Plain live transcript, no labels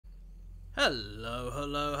Hello,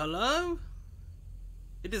 hello, hello.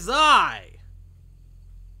 It is I,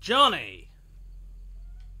 Johnny.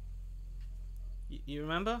 You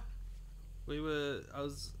remember? I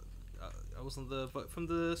was on the from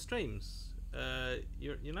the streams.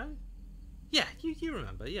 You know? Yeah, you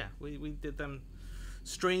remember? Yeah, we did them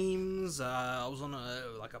streams. I was on a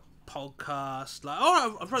podcast.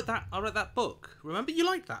 I wrote that book. Remember? You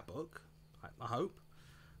liked that book? I hope.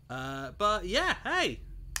 But yeah, hey,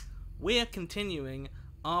 we're continuing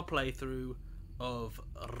our playthrough of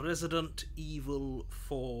Resident Evil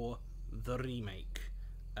 4 the remake,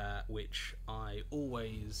 which I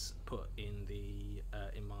always put in the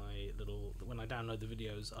in my little, when I download the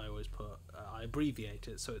videos, I always put I abbreviate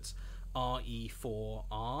it, so it's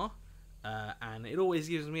RE4R, and it always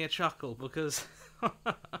gives me a chuckle because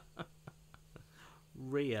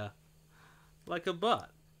Rhea, like a butt,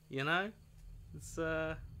 you know. It's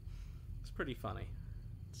pretty funny.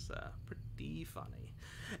 It's pretty funny.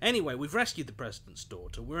 Anyway, we've rescued the president's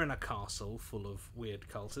daughter. We're in a castle full of weird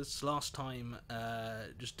cultists. Last time,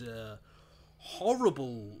 just a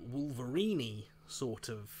horrible Wolverine sort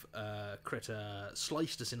of critter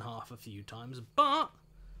sliced us in half a few times, but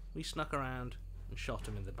we snuck around and shot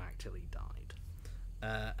him in the back till he died.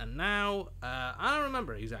 And now, I don't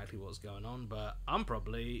remember exactly what's going on, but I'm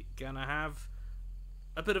probably gonna have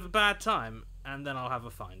a bit of a bad time, and then I'll have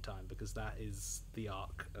a fine time, because that is the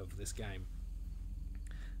arc of this game.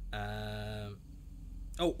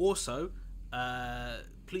 Also,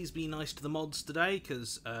 please be nice to the mods today,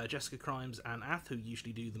 because Jessica Crimes and Ath, who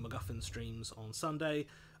usually do the MacGuffin streams on Sunday,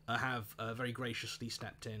 have very graciously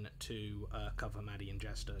stepped in to cover Maddie and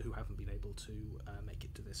Jester, who haven't been able to make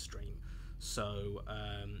it to this stream. So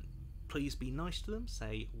please be nice to them,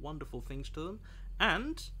 say wonderful things to them,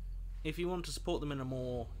 and if you want to support them in a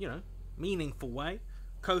more, meaningful way,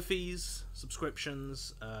 Ko-fis,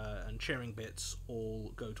 subscriptions, and sharing bits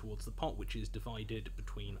all go towards the pot, which is divided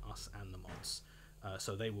between us and the mods.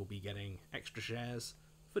 So they will be getting extra shares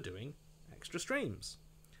for doing extra streams.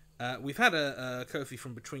 We've had a Ko-fi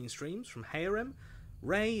from between streams, from Harem.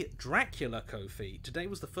 Ray Dracula Ko-fi. Today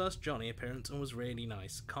was the first Johnny appearance and was really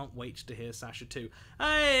nice. Can't wait to hear Sasha too.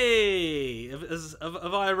 Hey!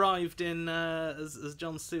 Have I arrived in, as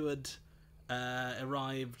John Seward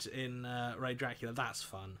arrived in Ray Dracula? That's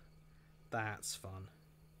fun. That's fun.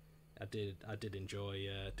 I did enjoy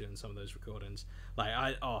doing some of those recordings.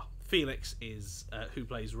 Felix is who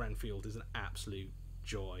plays Renfield is an absolute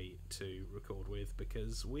joy to record with,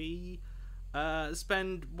 because we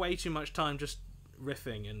spend way too much time just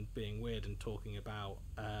riffing and being weird and talking about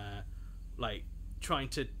trying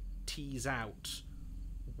to tease out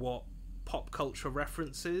what pop culture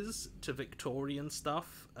references to Victorian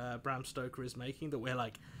stuff Bram Stoker is making, that we're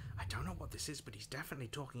like, I don't know what this is, but he's definitely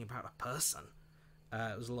talking about a person.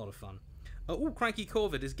 It was a lot of fun. Cranky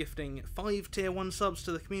Corvid is gifting 5 tier 1 subs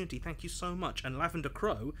to the community. Thank you so much. And Lavender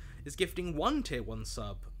Crow is gifting 1 tier 1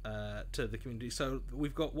 sub to the community. So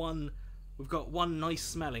we've got one nice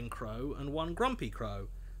smelling crow and 1 grumpy crow.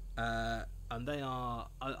 And they are...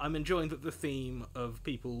 I'm enjoying that the theme of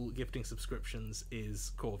people gifting subscriptions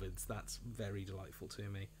is Corvids. That's very delightful to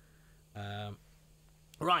me.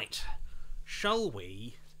 Right. Shall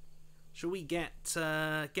we get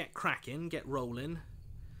cracking, get rolling,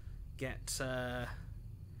 get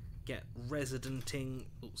residenting...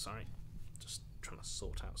 Oh, sorry. Just trying to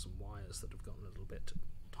sort out some wires that have gotten a little bit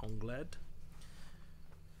tongled.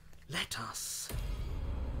 Let us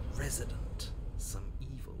resident some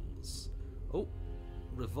evils. Oh,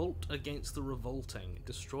 revolt against the revolting.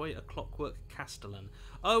 Destroy a clockwork castellan.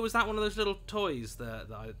 Oh, was that one of those little toys that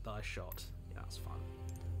I shot? Yeah, that's fun.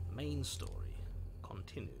 Main story.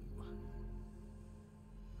 Continue.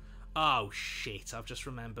 Oh shit, I've just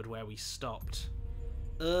remembered where we stopped.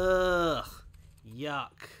 Ugh.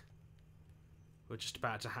 Yuck. We're just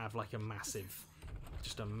about to have like a massive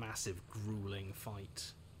grueling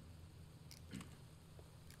fight. I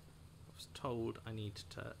was told I need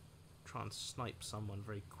to try and snipe someone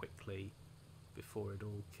very quickly before it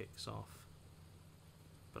all kicks off.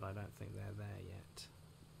 But I don't think they're there yet.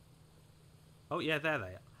 Oh yeah, there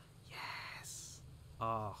they are. Yes!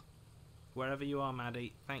 Ah. Oh. Wherever you are,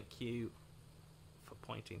 Maddie, thank you for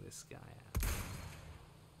pointing this guy out.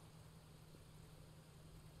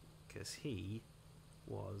 Because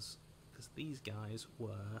these guys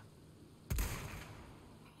were,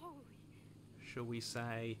 shall we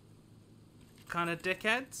say, kind of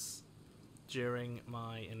dickheads during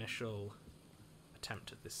my initial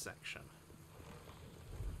attempt at this section.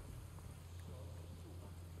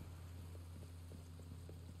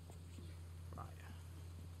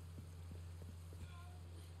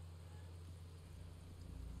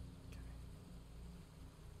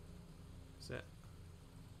 it?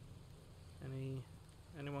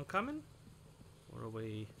 Anyone coming? Or are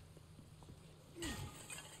we... Some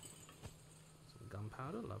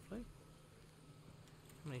gunpowder, lovely.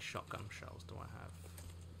 How many shotgun shells do I have?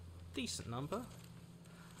 Decent number.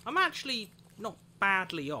 I'm actually not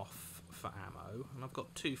badly off for ammo, and I've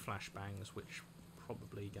got 2 flashbangs, which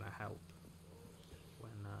probably going to help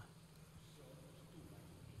when...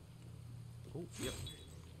 Oh, yep.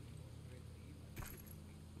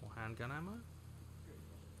 More handgun ammo.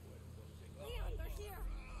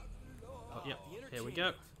 Oh, yep. Here we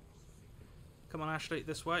go. Come on, Ashley,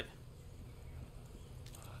 this way.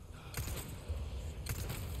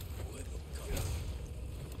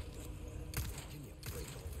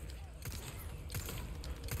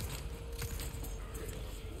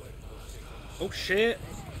 Oh shit!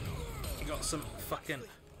 You got some fucking...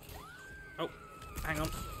 Oh, hang on.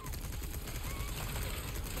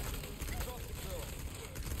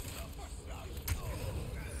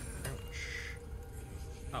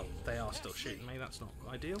 Oh, they are still shooting me, that's not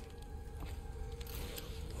ideal.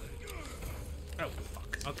 Oh,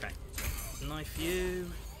 fuck. Okay. Knife you.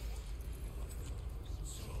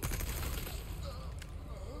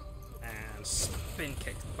 And spin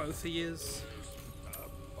kick both of yous.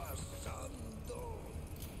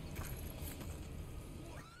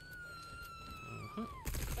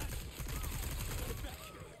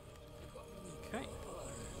 Okay.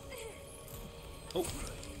 Oh.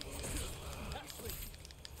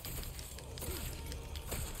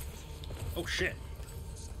 Oh shit.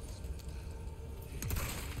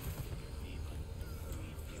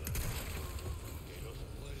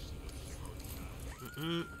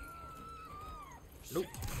 Nope.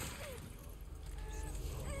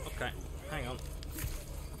 Okay, hang on.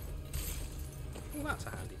 Well, that's a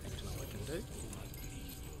handy thing to know I can do.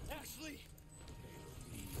 Ashley.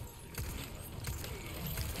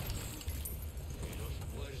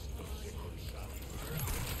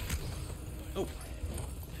 Oh.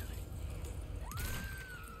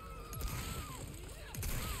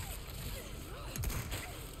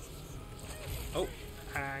 Oh,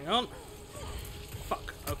 hang on.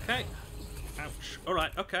 Fuck, okay. Ouch.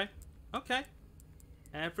 Alright, okay. Okay.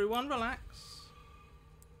 Everyone relax.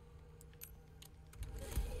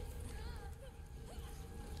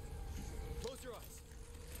 Close your eyes.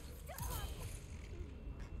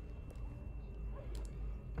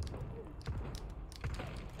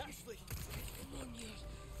 Ashley.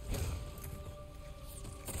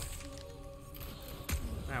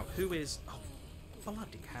 Now, who is... Oh,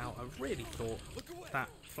 bloody hell. I really thought that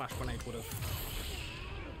flash grenade would have...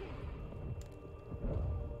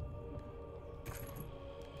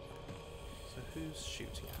 So who's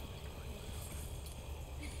shooting at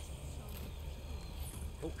me?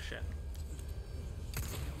 Oh, shit.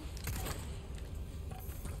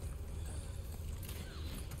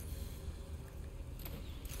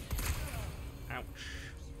 Ouch.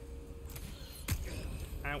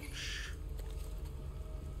 Ouch.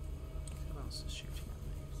 Who else is shooting at me?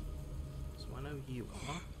 So I know you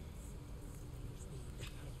are.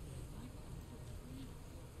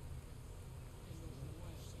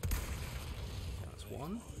 That's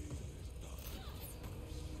one.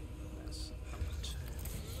 There's number 2.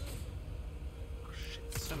 Oh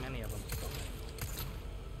shit, so many of them.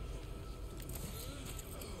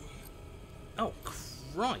 Oh,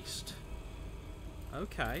 Christ.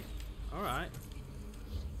 Okay. Alright.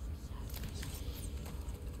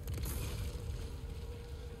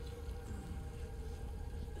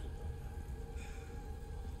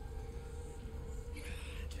 Okay,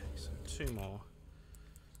 so 2 more.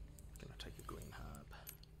 Gonna take a green herb.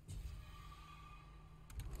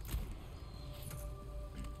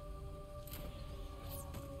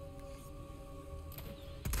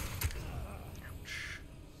 Ouch.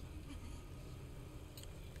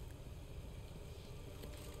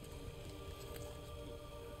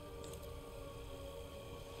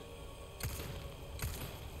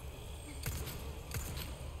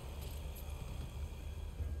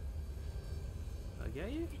 Did I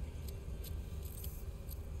get you?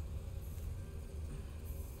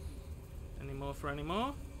 Any more for any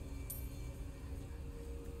more?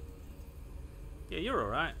 Yeah, you're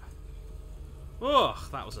alright. Ugh,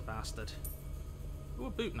 that was a bastard. Ooh, a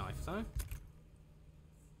boot knife, though.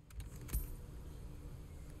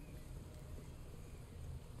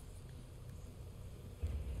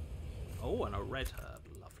 Oh, and a red herb.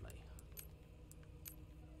 Lovely.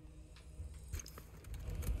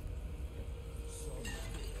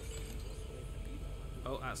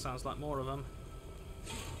 Oh, that sounds like more of them.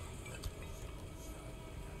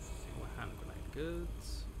 More hand grenade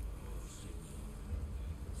goods.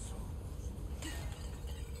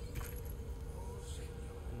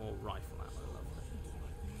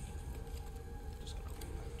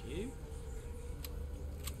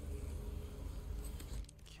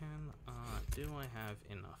 I have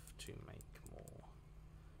enough to make more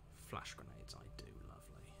flash grenades? I do,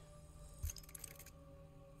 lovely.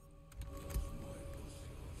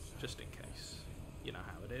 Just in case. You know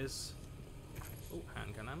how it is. Oh,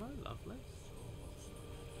 handgun ammo, lovely.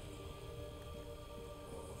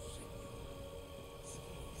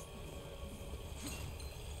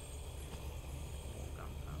 More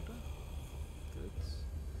gunpowder. Good.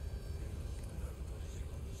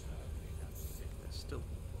 There's still...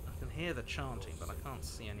 I can hear the chanting, but I can't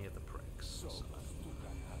see any of the pricks. So.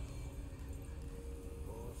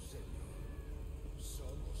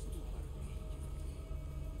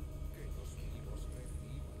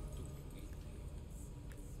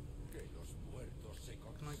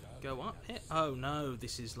 Go up here? Oh no,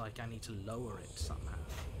 this is like I need to lower it somehow.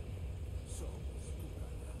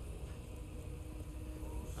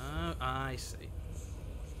 Oh, I see.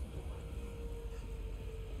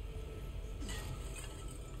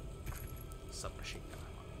 Submachine gun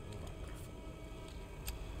ammo.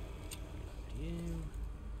 You.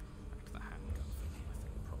 Back to the handgun for me, I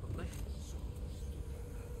think, probably.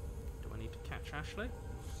 Do I need to catch Ashley?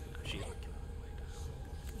 No, she's looking.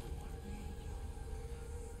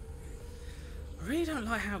 I really don't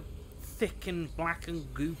like how thick and black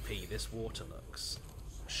and goopy this water looks.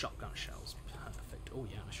 Shotgun shells, perfect. Oh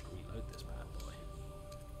yeah, I should reload this bad boy.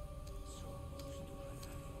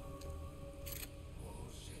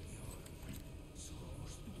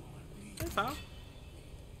 Hey pal.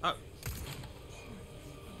 Oh.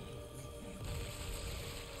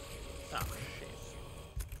 Oh shit.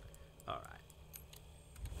 Alright.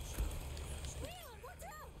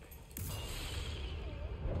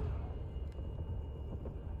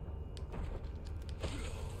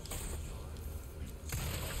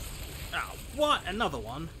 Oh, what? Another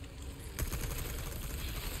one?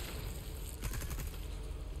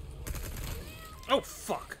 Oh,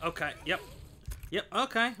 fuck. Okay, yep. Yep,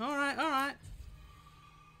 okay. Alright, alright.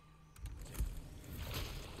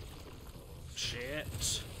 Shit.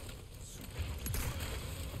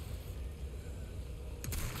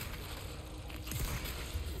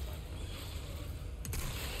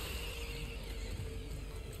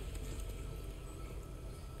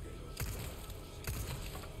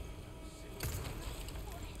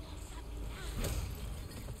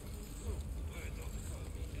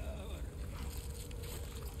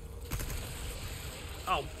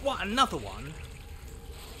 Oh, what? Another one?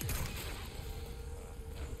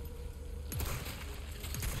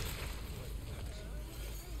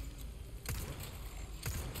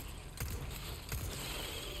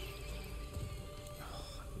 Oh,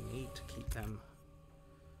 I need to keep them.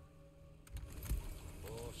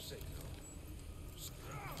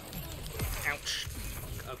 Ouch.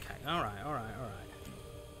 Okay, alright, alright, alright.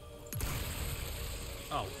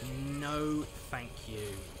 Oh, no, thank you.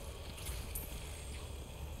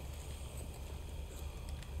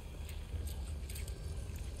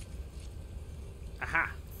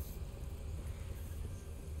 Aha!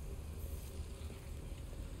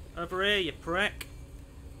 Over here, you prick.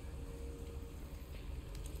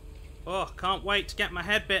 Oh, can't wait to get my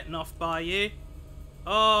head bitten off by you.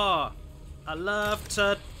 Oh, I love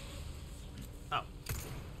to... Oh.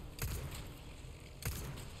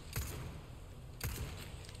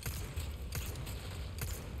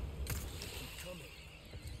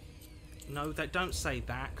 No, don't say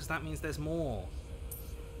that, because that means there's more.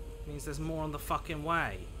 Means there's more on the fucking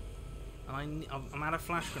way. And I'm out of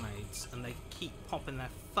flash grenades, and they keep popping their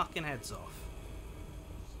fucking heads off.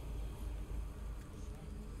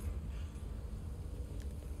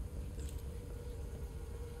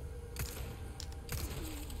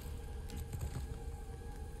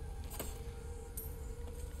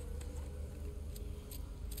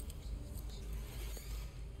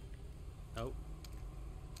 Oh.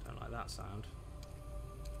 Don't like that sound.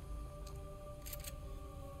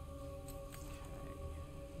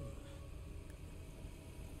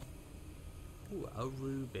 Ooh, a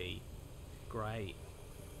ruby. Great.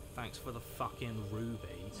 Thanks for the fucking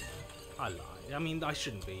ruby. I lied. I mean, I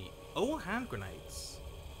shouldn't be. Oh, hand grenades.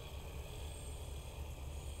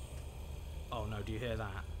 Oh no, do you hear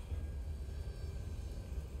that?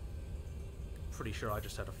 Pretty sure I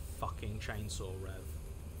just had a fucking chainsaw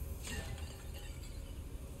rev.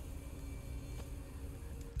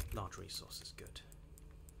 Large resources, good.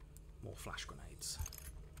 More flash grenades.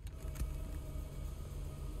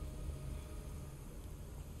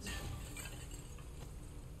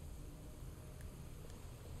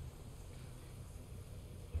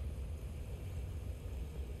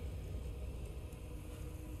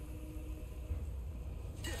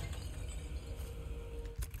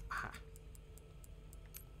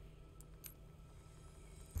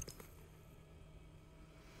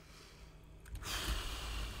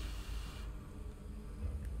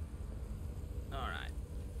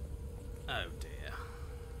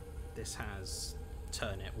 this has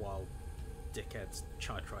turn it while dickheads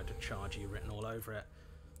tried to charge you written all over it.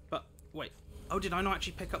 But wait, oh, did I not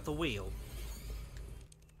actually pick up the wheel?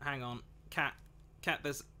 Hang on, cat,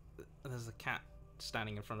 there's a cat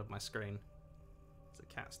standing in front of my screen. There's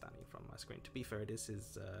a cat standing in front of my screen. To be fair, this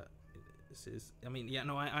is I mean, yeah,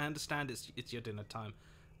 no, I understand it's your dinner time.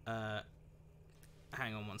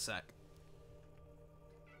 Hang on one sec.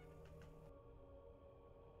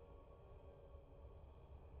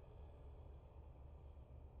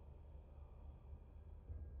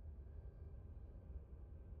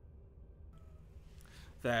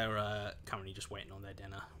 They're currently just waiting on their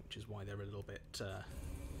dinner, which is why they're a little bit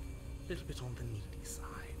on the needy side.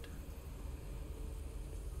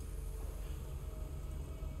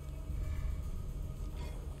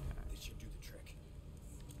 This should do the trick.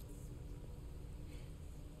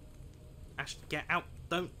 Ashley, get out!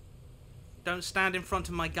 Don't stand in front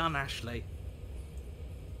of my gun, Ashley.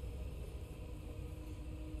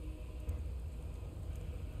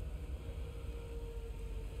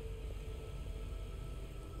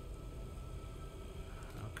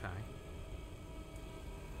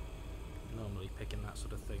 Normally picking that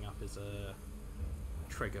sort of thing up is a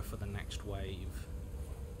trigger for the next wave.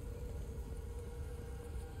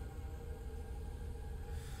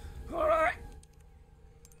 Alright!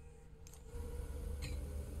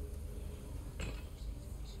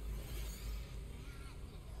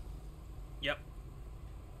 Yep.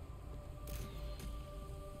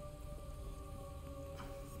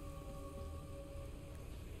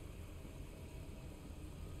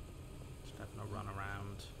 Just having a run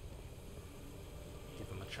around. Give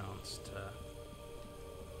them a chance to...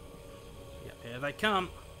 Yep, here they come.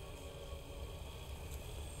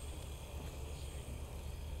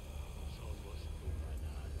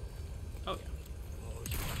 Oh yeah.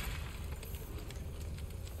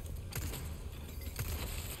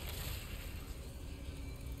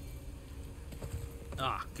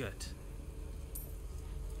 Ah, good.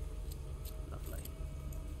 Lovely.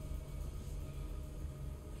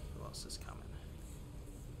 Who else is coming?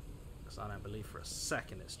 Because I don't believe for a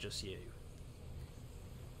second it's just you.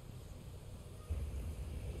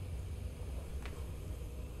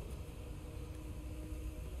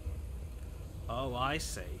 Oh, I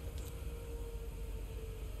see.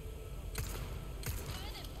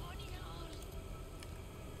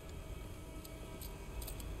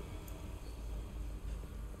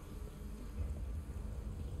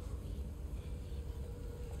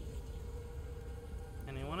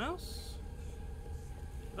 Anyone else?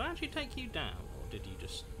 Did I actually take you down, or did you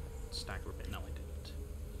just stagger a bit? No, I didn't.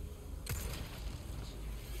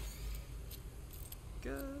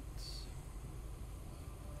 Good.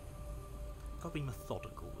 Gotta be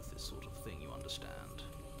methodical with this sort of thing, you understand.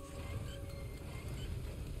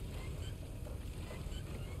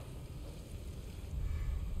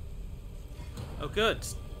 Oh good,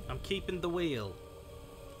 I'm keeping the wheel.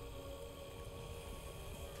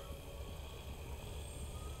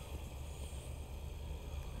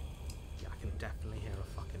 Yeah, I can definitely hear a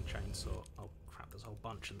fucking chainsaw. Oh crap, there's a whole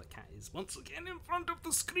bunch and the cat is once again in front of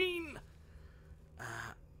the screen!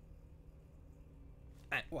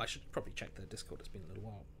 Well, I should probably check the Discord, it's been a little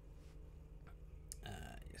while.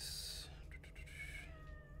 Yes.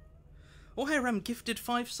 Oh, hey, gifted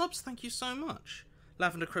 5 subs, thank you so much.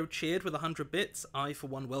 Lavender Crow cheered with 100 bits. I, for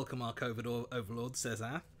one, welcome our COVID overlord, says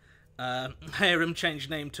Ath. Harem changed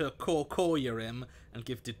name to Korkoyarim and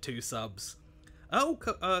gifted 2 subs. Oh,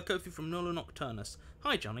 Kofi from Nolo Nocturnus.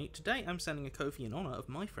 Hi, Johnny. Today I'm sending a Kofi in honour of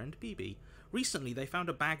my friend BB. Recently, they found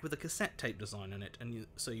a bag with a cassette tape design on it, and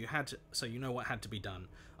so you know what had to be done.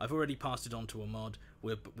 I've already passed it on to a mod.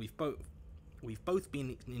 We've both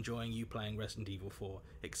been enjoying you playing Resident Evil 4.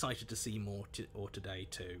 Excited to see more today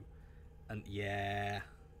too. And yeah,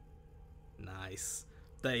 nice.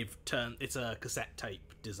 They've turned it's a cassette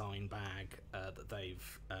tape design bag that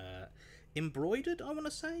they've embroidered, I want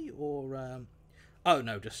to say, or oh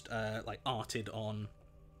no, just like arted on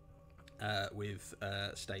with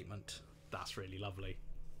statement. That's really lovely.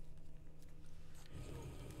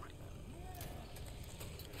 Right then.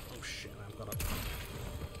 Oh shit, I've got to...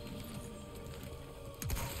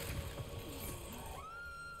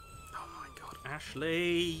 Oh my god,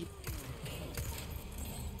 Ashley!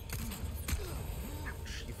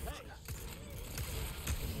 Ouch, you fucker.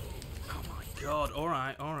 Oh my god,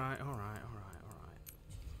 alright.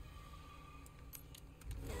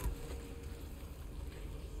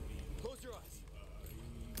 Close your eyes.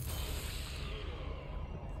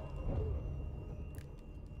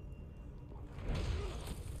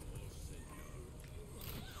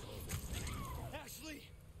 Ashley!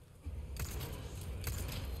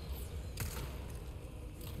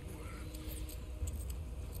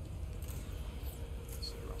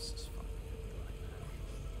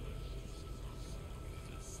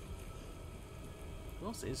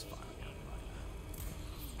 else is firing at me right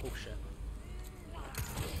now. Oh shit.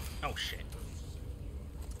 Oh shit.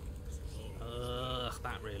 Ugh,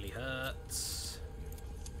 that really hurts.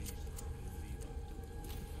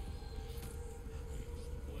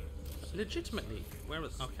 Legitimately, where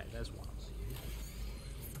is... Okay, there's one.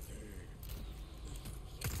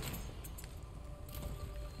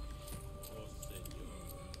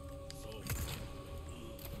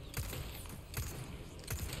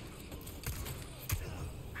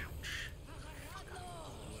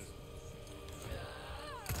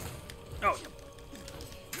 Oh, yeah.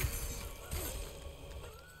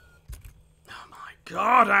 Oh my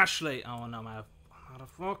god, Ashley! Oh no, I'm out of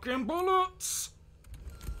fucking bullets!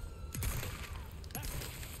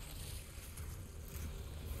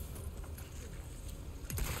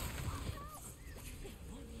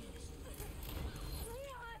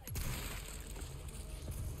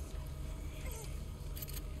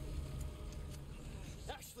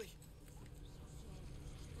 Ashley!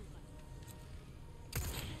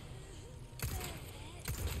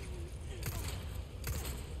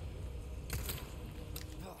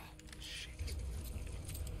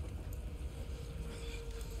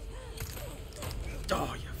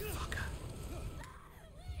 Oh, you fucker.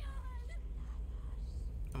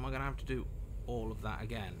 Am I going to have to do all of that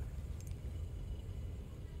again?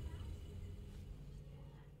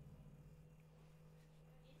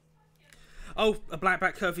 Oh, a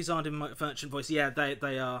blackback curvies aren't in my merchant voice. Yeah,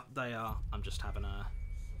 they are. I'm just having a...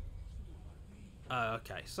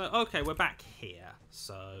 okay. So, okay, we're back here.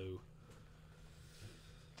 So...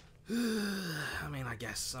 I mean, I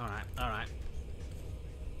guess. Alright, alright.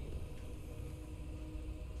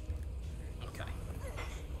 Okay.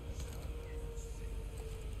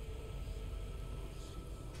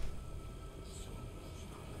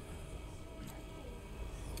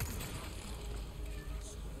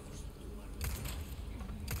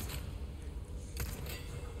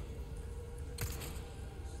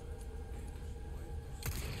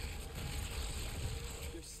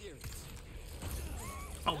 You're serious.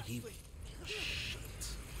 Oh, you...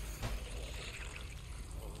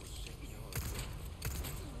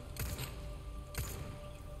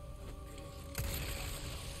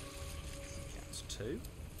 That's two.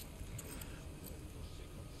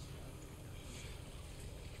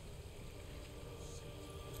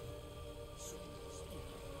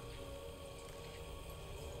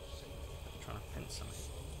 I'm trying to pin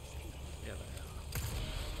something. Yeah, they are.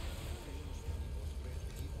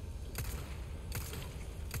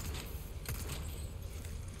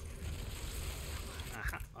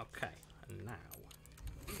 Aha, okay. And now...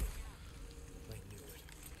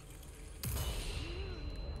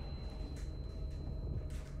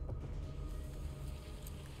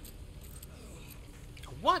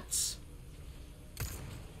 What?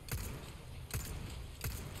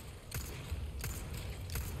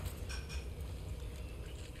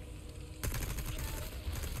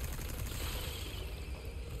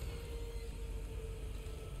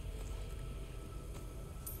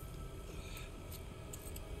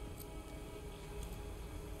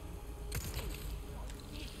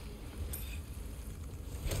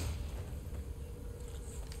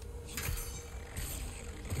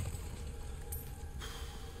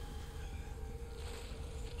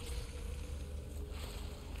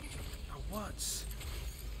 What?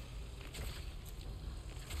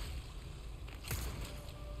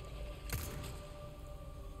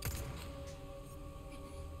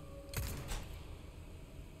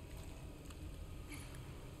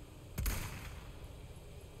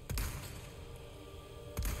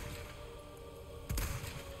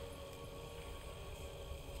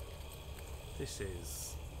 This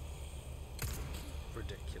is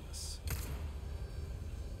ridiculous.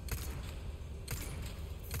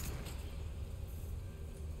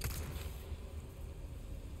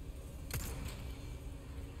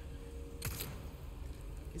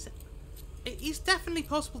 Is it? It is definitely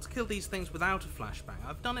possible to kill these things without a flashbang.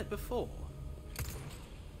 I've done it before.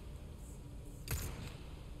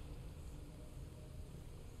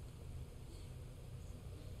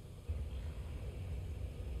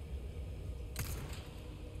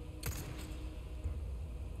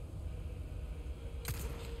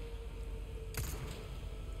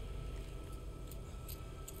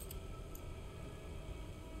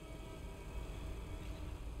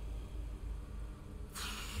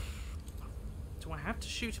 Do I have to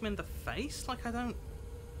shoot him in the face? Like, I don't...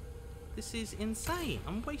 This is insane.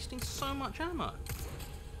 I'm wasting so much ammo.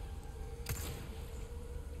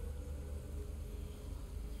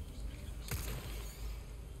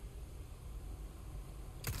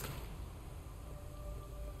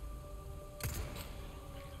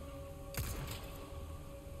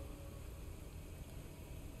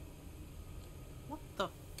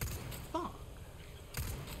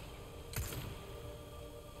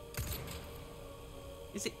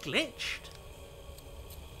 Is it glitched?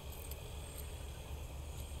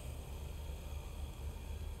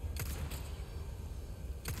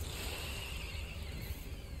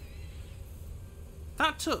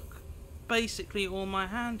 That took basically all my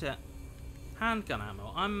handgun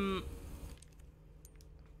ammo.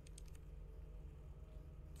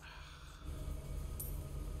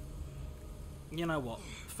 You know what?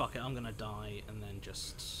 Fuck it, I'm gonna die and then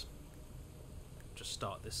just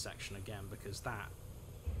start this section again, because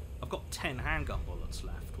I've got 10 handgun bullets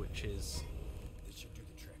left, which is This should do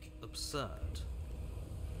the trick. absurd.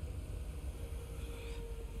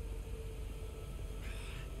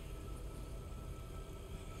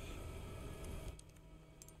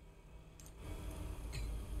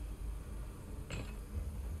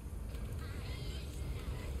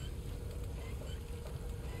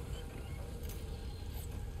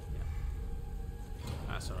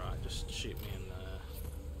 That's alright, just shoot me in the...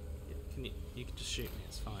 You can just shoot me,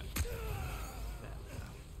 it's fine.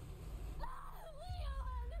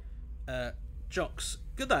 Jocks,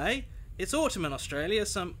 good day. It's autumn in Australia,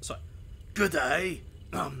 sorry. Good day.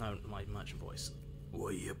 Oh no, my merchant voice.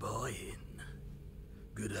 What are you buying?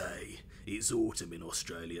 Good day. It's autumn in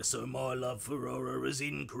Australia, so my love for horror has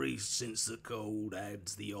increased since the cold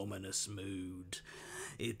adds the ominous mood.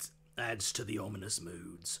 It adds to the ominous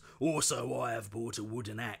moods. Also, I have bought a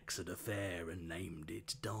wooden axe at a fair and named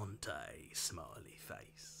it Dante, smiley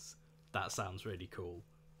face. That sounds really cool.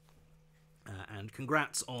 And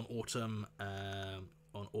congrats on autumn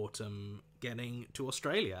getting to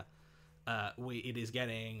Australia. It is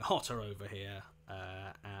getting hotter over here,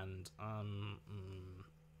 and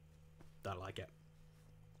don't like it.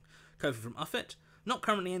 Kofi from Uffit. Not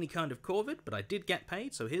currently any kind of COVID, but I did get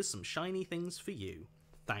paid, so here's some shiny things for you.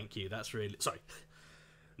 Thank you, that's really... Sorry.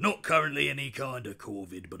 Not currently any kind of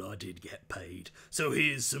COVID, but I did get paid, so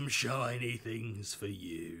here's some shiny things for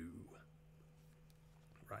you.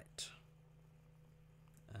 Right.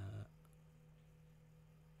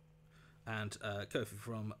 And Kofi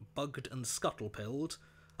from Bugged and Scuttle-Pilled.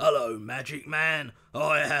 Hello, Magic Man.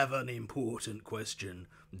 I have an important question.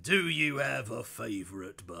 Do you have a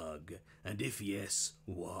favourite bug? And if yes,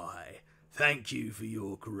 why? Thank you for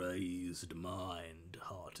your crazed mind,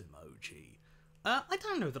 heart emoji. I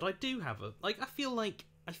don't know that I do have a... Like, I feel like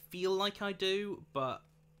I do, but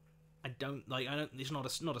I don't... Like, it's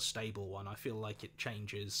not a stable one. I feel like it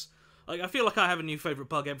changes. Like, I feel like I have a new favourite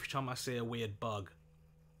bug every time I see a weird bug.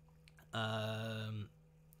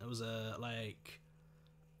 It was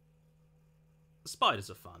spiders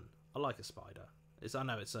are fun. I like a spider. I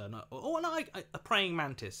know it's a praying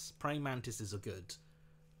mantis. Praying mantis is a good.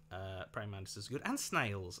 Praying mantis is good, and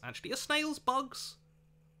snails. Actually, are snails bugs?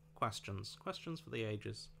 Questions for the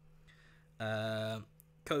ages.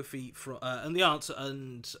 Kofi from and the answer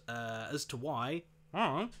as to why,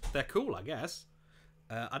 they're cool, I guess.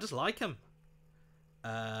 I just like them.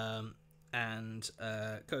 And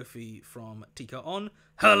Kofi from Tika On.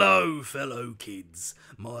 Hello, fellow kids.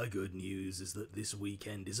 My good news is that this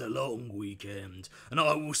weekend is a long weekend, and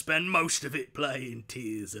I will spend most of it playing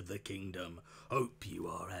Tears of the Kingdom. Hope you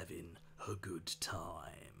are having a good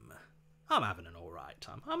time. I'm having an alright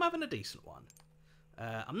time. I'm having a decent one.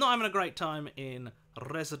 I'm not having a great time in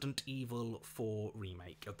Resident Evil 4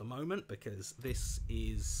 Remake at the moment, because this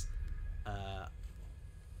is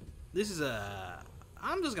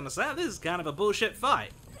I'm just gonna say it, this is kind of a bullshit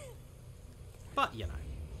fight. But, you know.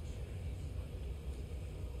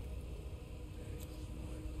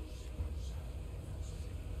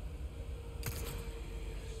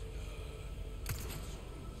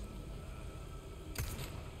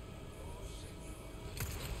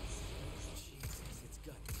 Jesus, it's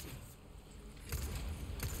got teeth.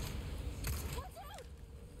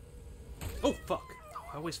 Oh, fuck. Oh,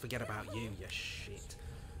 I always forget about you, you shit.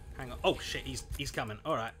 Hang on. Oh, shit, he's coming.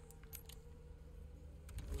 Alright.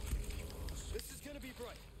 This is gonna be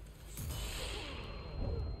bright.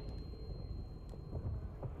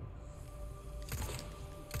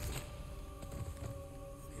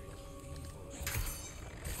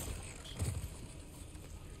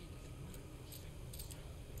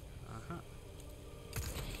 Uh-huh.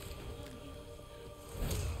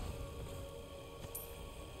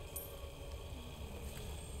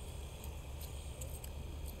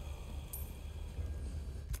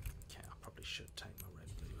 Should take my red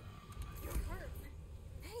blue. You're hurt.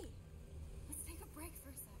 Hey, let's take a break for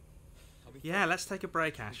a sec. Yeah, let's take a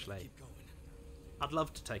break, Ashley. Keep going. I'd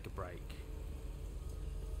love to take a break.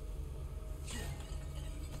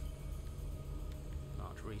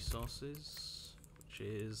 Large resources,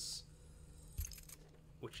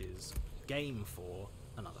 which is game for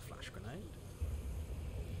another flash grenade.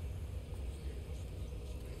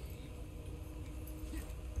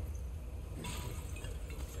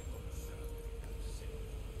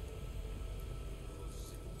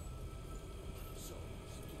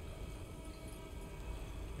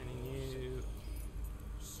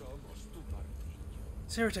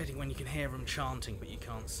 It's irritating when you can hear them chanting but you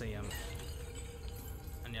can't see them.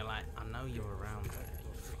 And you're like, I know you're around there.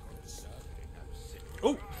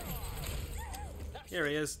 Oh! Here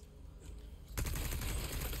he is.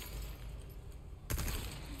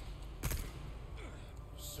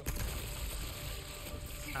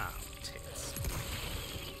 Ah, tits.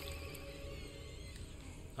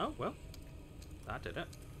 Oh, well. That did it.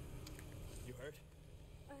 You hurt?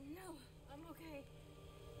 No, I'm okay.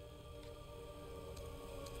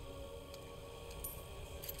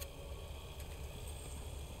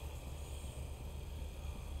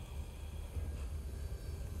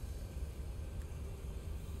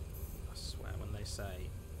 I swear when they say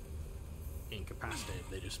incapacitated,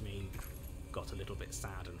 they just mean got a little bit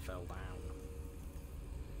sad and fell down.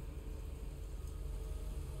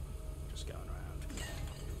 Just going around.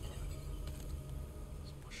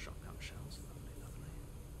 Some more shotgun shells. Lovely, lovely.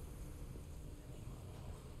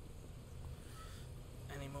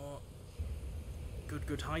 Any more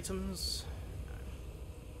good items? No.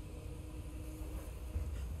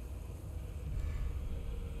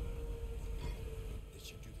 This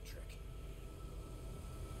should do the trick.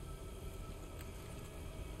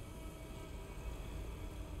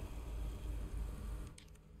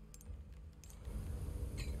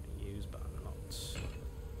 Use, but I'm not.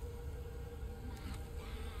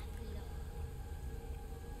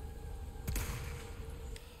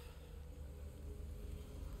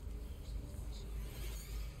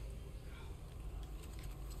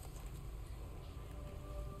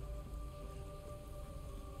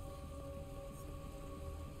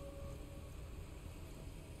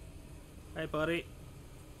 Hey, buddy.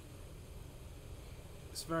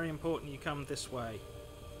 It's very important you come this way.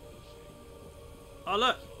 Oh,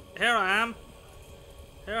 look! Here I am!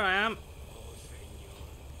 Here I am!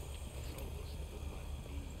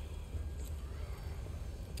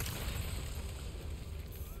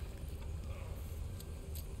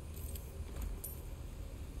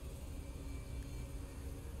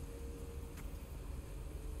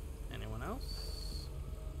 Anyone else?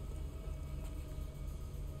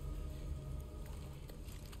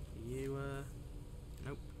 You,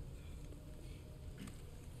 nope.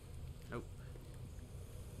 Nope.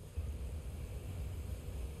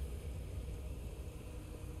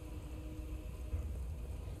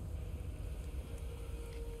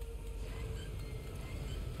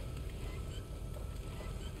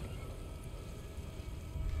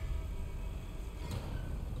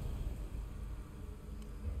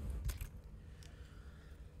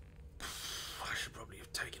 I should probably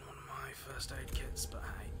have taken one of my first aid kits, but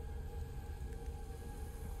hey.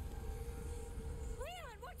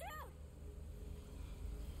 Leon, watch out!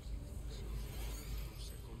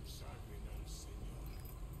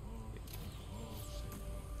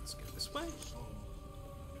 Let's go this way.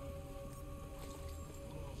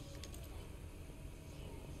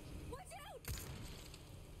 Watch out!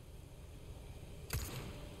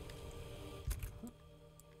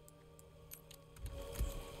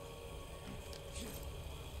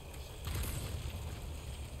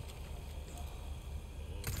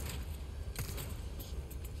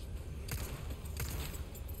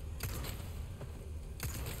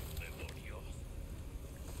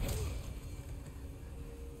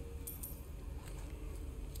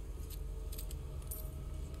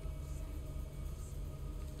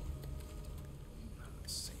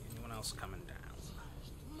 Let's see, anyone else coming down?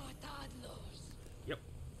 Yep,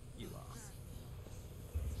 you are.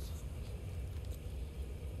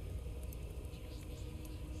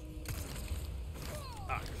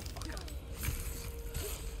 Ah, fucker.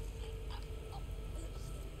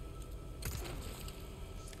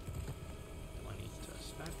 Do I need to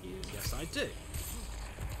stab you? Yes, I do.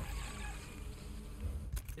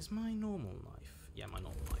 Is my normal knife? Yeah, my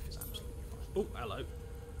normal knife is absolutely fine. Oh, hello.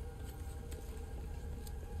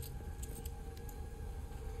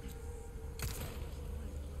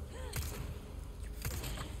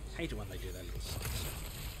 Hate it when they do their little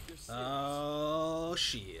stuff. Oh,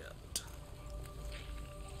 shit.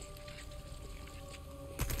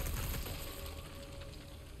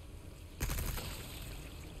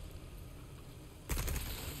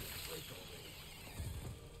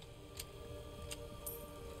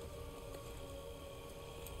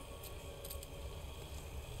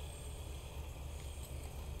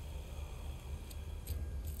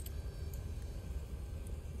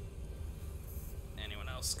 Anyone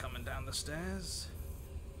else coming down the stairs?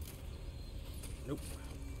 Nope.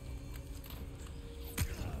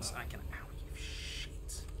 So I can out you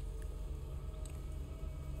shit.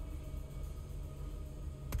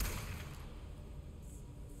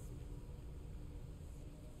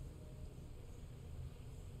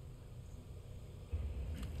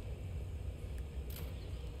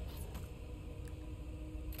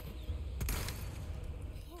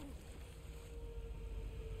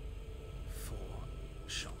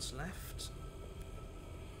 left.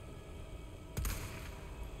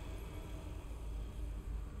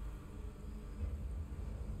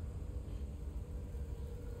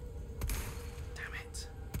 Damn it.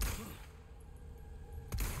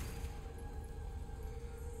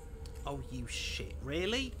 Oh, you shit.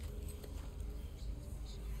 Really?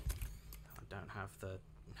 I don't have the...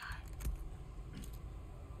 No.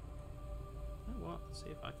 You know what? Let's see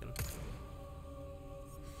if I can...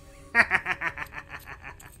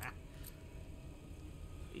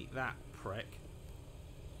 Eat that, prick.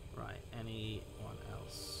 Right, anyone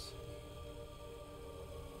else?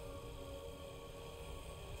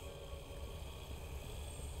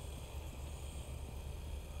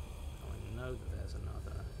 Oh, I know that there's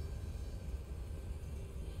another.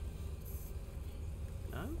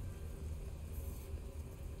 No?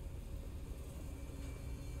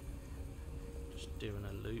 Just doing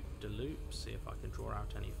a loop-de-loop, see if I can draw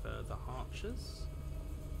out any further archers.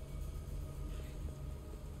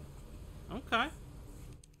 Okay.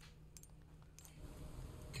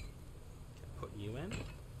 Okay, put you in,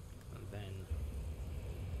 and then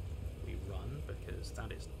we run, because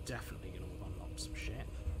that is definitely going to unlock some shit.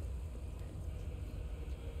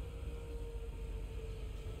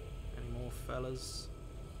 Any more fellas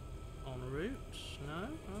en route? No?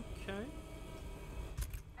 Okay.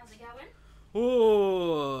 How's it going?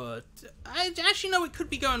 Oh, actually no. It could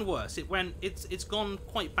be going worse. It's gone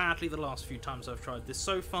quite badly the last few times I've tried this.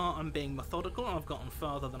 So far, I'm being methodical, and I've gotten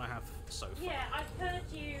further than I have so far. Yeah, I've heard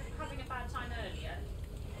you having a bad time earlier,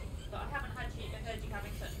 but I haven't heard you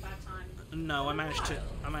having such a bad time. No, I managed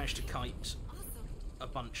to kite Awesome. a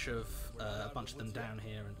bunch of them down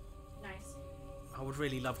here, and Nice. I would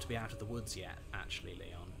really love to be out of the woods yet. Actually,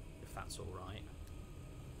 Leon, if that's all right.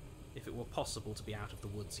 If it were possible to be out of the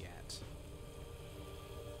woods yet.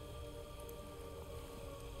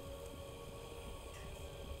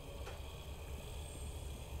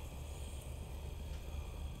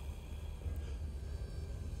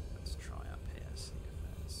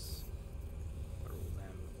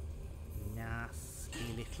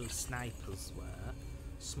 Little snipers were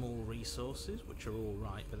small resources, which are all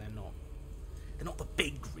right, but they're not the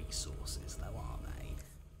big resources, though, are they?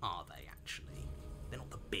 Are they actually? They're not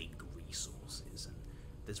the big resources. And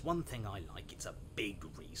there's one thing I like: it's a big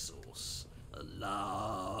resource, a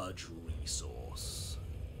large resource.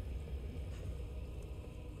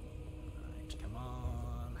 Right, come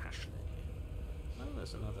on, Ashley. Oh,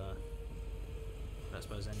 there's another. I don't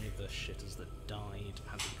suppose any of the shitters that died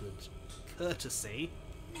had the good courtesy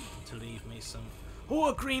to leave me some... Oh,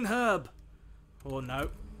 a green herb! Oh, no.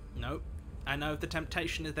 No. I know the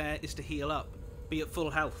temptation there is to heal up. Be at full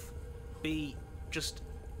health. Be just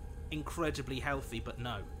incredibly healthy, but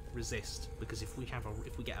no. Resist. Because if we get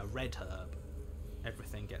a red herb,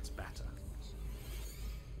 everything gets better.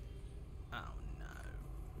 Oh, no.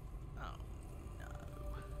 Oh,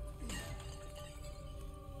 no.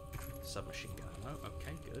 Submachine gun ammo.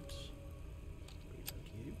 Okay, good. Reload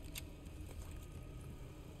you.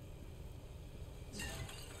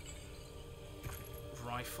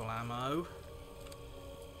 Rifle ammo.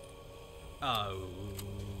 Oh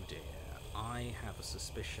dear. I have a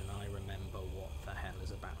suspicion I remember what the hell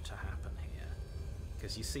is about to happen here.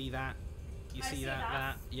 Because you see that? You see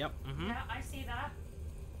that? Yep. Mm-hmm. Yeah, I see that.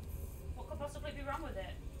 What could possibly be wrong with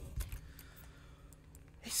it?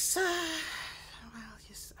 It's well,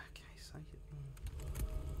 yes. Okay, so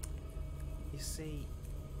you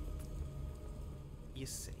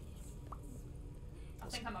see. I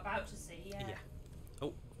think I'm about to see. Yeah. Yeah.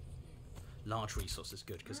 Oh, large resources,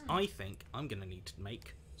 good, because I think I'm going to need to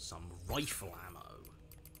make some rifle ammo.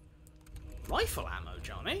 Rifle ammo,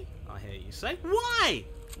 Johnny? I hear you say. Why?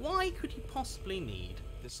 Why could you possibly need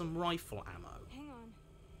some rifle ammo? Hang on.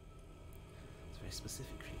 It's a very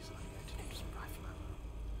specific reason I'm going to need some rifle ammo.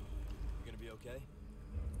 You gonna be okay?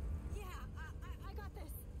 Yeah, I got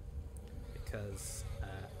this. Because,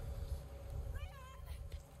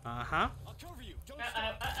 uh-huh. I'll cover you. Don't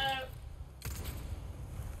Uh-oh.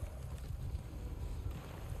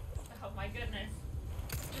 Oh my goodness.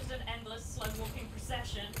 Just an endless slow walking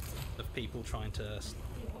procession. Of people trying to...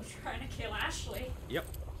 People trying to kill Ashley. Yep.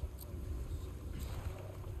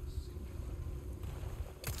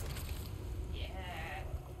 Yeah.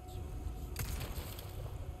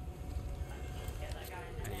 Get that guy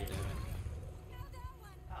in How the you head. doing?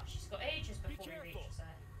 Oh, she's got ages before he careful. reaches her.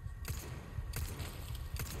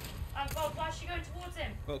 Oh god, why is she going towards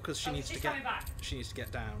him? Well, because she needs she's to get... coming back. She needs to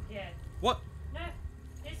get down. Yeah. What? No,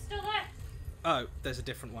 it's still there. Oh, there's a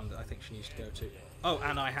different one that I think she needs to go to. Oh,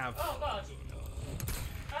 and I have... Oh god.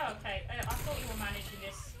 Oh, okay. I thought you were managing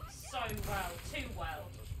this so well, too well.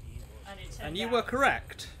 And it turned And you out were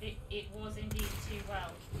correct. It was indeed too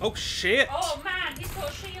well. Oh shit! Oh man, he's got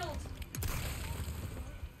a shield.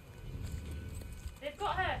 They've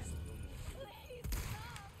got her.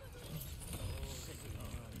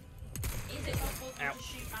 Is it possible for them to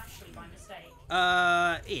shoot Ashley by mistake?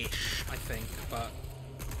 Ish, I think, but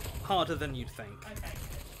harder than you'd think. Okay.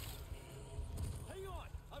 Hang on,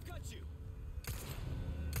 I've got you.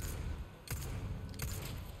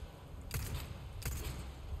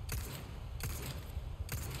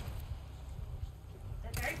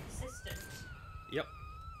 They're very persistent Yep.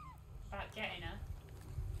 about getting her.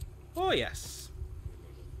 Oh yes.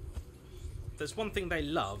 There's one thing they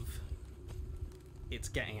love. It's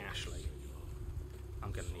getting Ashley.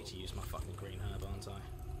 I'm gonna need to use my fucking green herb, aren't I?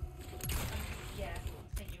 Yeah, I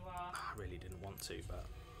think you are. I really didn't want to, but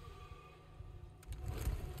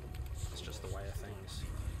it's just the way of things.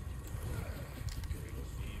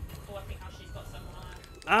 Oh, I think Ashley's got someone on her.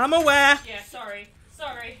 I'm aware! Yeah, sorry.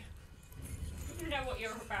 Sorry. You know what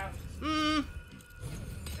you're about.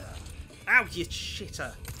 Ow, you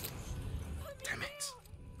shitter. Damn it.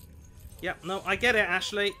 Yep, no, I get it,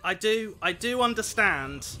 Ashley. I do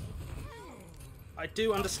understand. I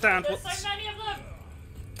do understand There's what's... so many of them!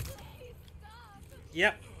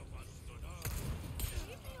 Yep.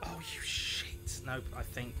 Oh, you shit. Nope, I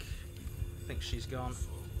think she's gone.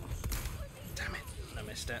 Damn it. I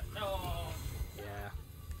missed it. Oh, Yeah.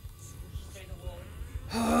 she's through the wall.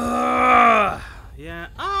 Yeah.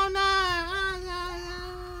 Oh no!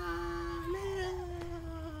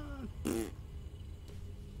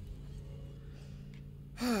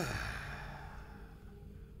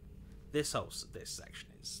 This section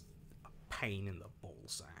is a pain in the ball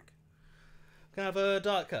sack. Can I have a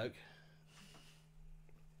Diet Coke?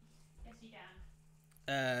 Yes, you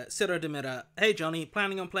can. Ciro de Mira. Hey Johnny,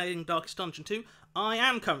 planning on playing Darkest Dungeon 2? I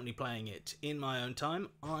am currently playing it in my own time.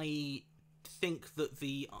 I think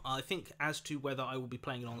as to whether I will be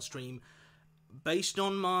playing it on stream, based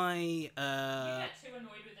on my You get too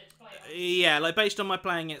annoyed with it to play it. yeah, like based on my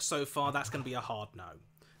playing it so far, that's going to be a hard no,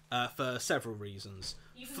 for several reasons.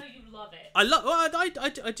 Even though you love it. I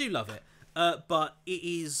do love it, but it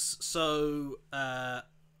is so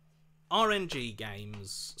RNG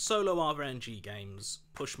games, solo RNG games,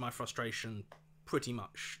 push my frustration pretty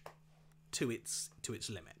much to its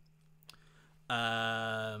limit.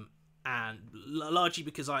 And largely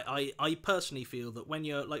because I personally feel that when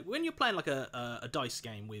you're playing like a dice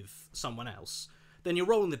game with someone else, then you're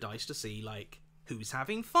rolling the dice to see like who's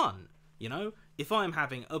having fun. You know, if I'm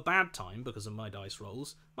having a bad time because of my dice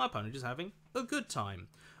rolls, my opponent is having a good time.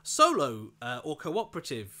 Solo or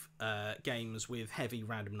cooperative games with heavy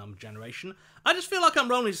random number generation, I just feel like I'm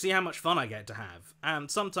rolling to see how much fun I get to have.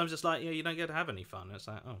 And sometimes it's like, yeah, you don't get to have any fun. It's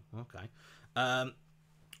like, oh, okay.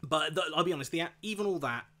 But I'll be honest, even all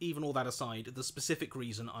that aside, the specific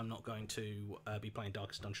reason I'm not going to be playing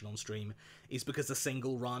Darkest Dungeon on stream is because the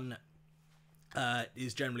single run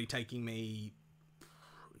is generally taking me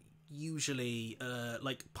usually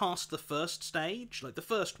like past the first stage, like the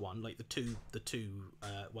first one, like the two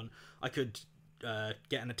one. I could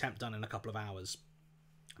get an attempt done in a couple of hours,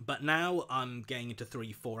 but now I'm getting into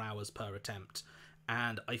 3-4 hours per attempt,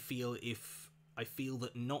 and I feel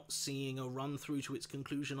that not seeing a run through to its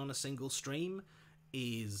conclusion on a single stream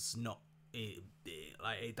is not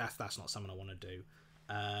that's not something I want to do.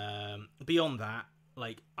 Beyond that,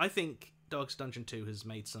 like I think Darkest Dungeon 2 has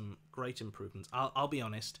made some great improvements. I'll be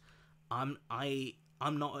honest, I'm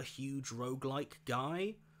not a huge roguelike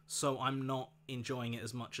guy, so I'm not enjoying it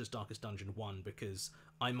as much as Darkest Dungeon 1 because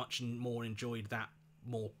I much more enjoyed that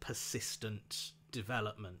more persistent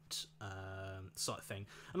development sort of thing.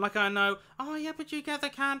 And like I know, oh yeah, but you get the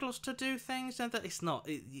candles to do things, and that it's not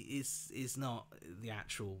not the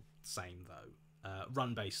actual same though.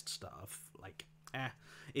 Run based stuff, like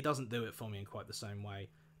it doesn't do it for me in quite the same way.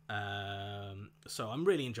 So I'm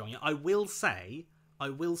really enjoying it. I will say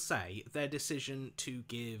their decision to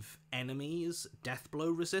give enemies death blow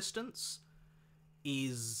resistance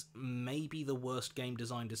is maybe the worst game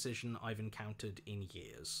design decision I've encountered in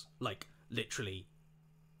years. Like, literally,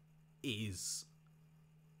 is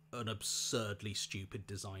an absurdly stupid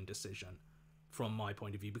design decision from my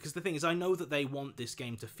point of view. Because the thing is, I know that they want this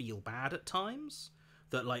game to feel bad at times.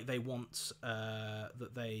 That like they want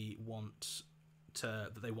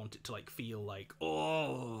it to like feel like,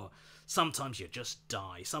 oh, sometimes you just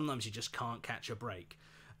die, sometimes you just can't catch a break.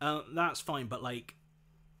 That's fine, but like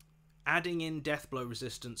adding in death blow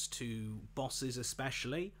resistance to bosses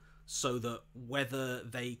especially, so that whether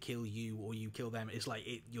they kill you or you kill them is like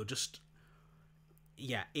it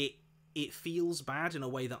feels bad in a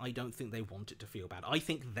way that I don't think they want it to feel bad. I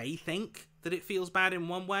think they think that it feels bad in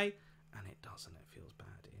one way, and it doesn't. It feels bad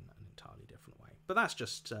in an entirely different way. But that's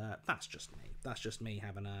just me. That's just me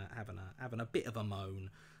having a bit of a moan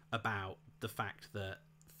about the fact that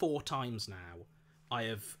 4 times now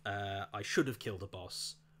I should have killed a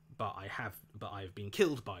boss, but I've been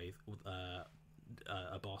killed by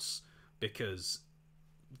a boss because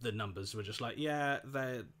the numbers were just like, yeah,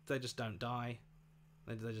 they just don't die.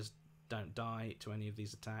 They just don't die to any of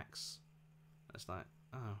these attacks. It's like,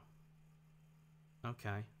 oh,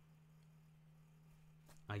 okay,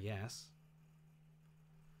 I guess.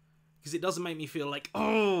 Because it doesn't make me feel like,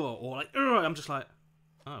 oh, or like, ugh. I'm just like,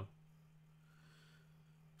 oh,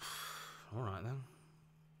 all right then.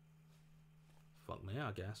 Fuck me,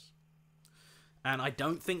 I guess. And I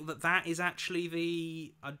don't think that is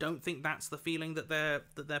actually I don't think that's the feeling that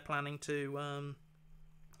they're planning to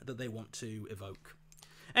that they want to evoke.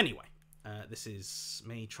 Anyway, this is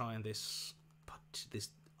me trying this. This.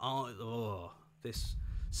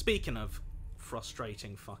 Speaking of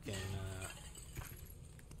frustrating fucking.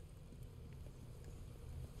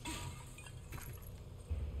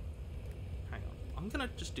 Hang on, I'm gonna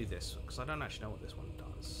just do this because I don't actually know what this one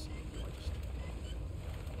does.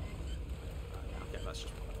 Okay, that's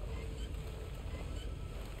just one.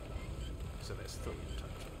 So there's 3 in total.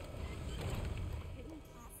 Hidden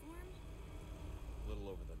platform? A little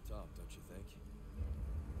over the top, don't you think?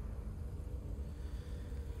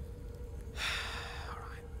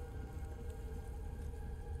 Alright.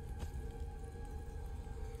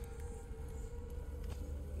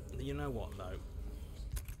 You know what, though?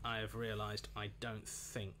 I have realised I don't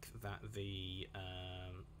think that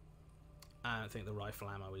I don't think the rifle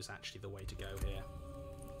ammo is actually the way to go here.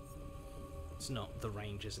 It's not. The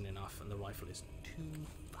range isn't enough, and the rifle is too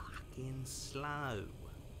fucking slow.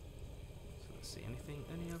 So let's see.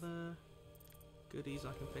 Any other goodies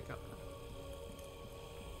I can pick up?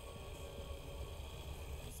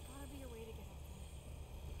 There's gotta be a way to get up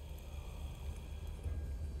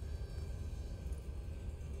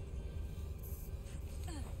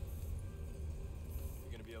there.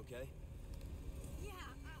 You gonna be okay? Yeah,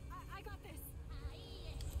 I got this.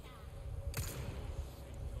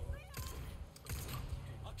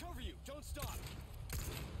 I'll cover you. Don't stop.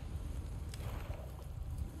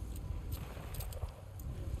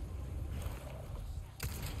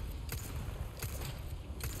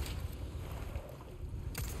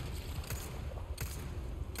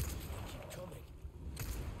 Keep coming.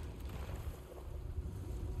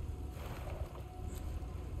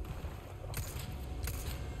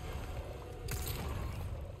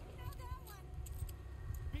 Now that one.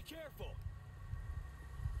 Be careful.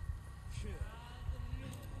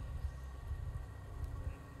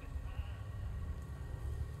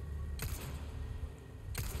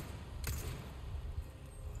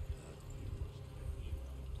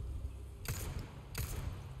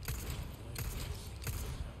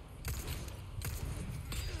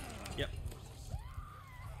 Yep.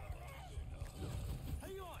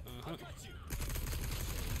 Hang on. I got you.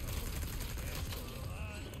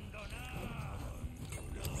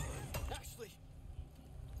 Ashley.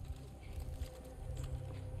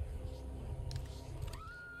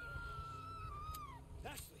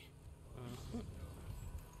 Ashley.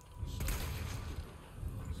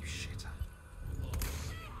 You shitter.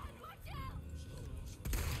 Watch out!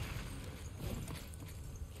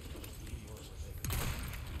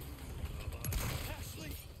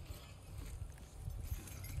 Ashley.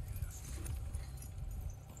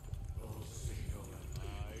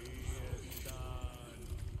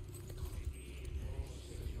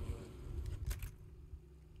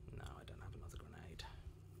 No, I don't have another grenade.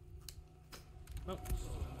 Oh.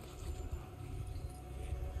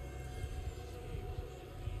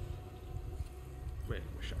 Really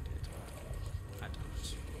wish I did. I don't.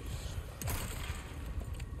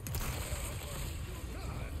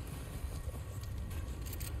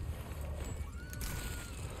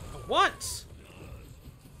 What?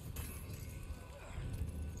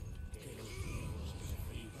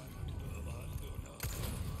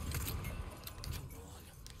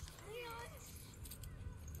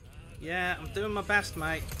 Yeah, I'm doing my best,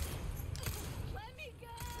 mate. Let me go!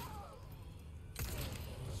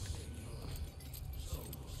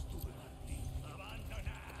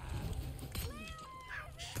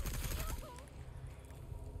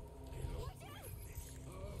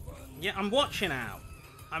 Yeah, I'm watching out.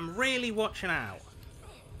 I'm really watching out.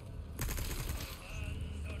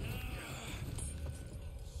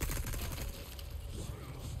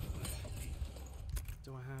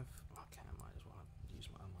 Do I have? Okay, I might as well use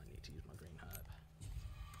my. I might need to use my green herb.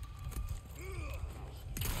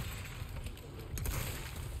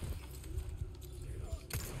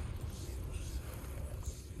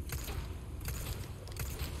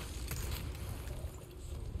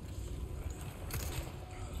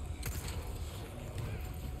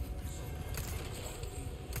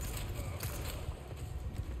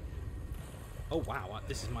 Oh wow,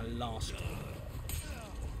 this is my last...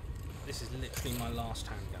 This is literally my last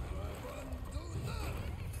handgun ammo.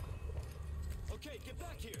 Okay, get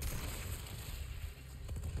back here.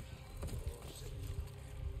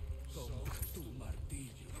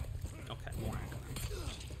 Okay, more handgun ammo.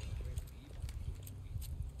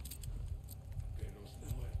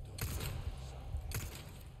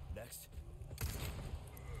 Next.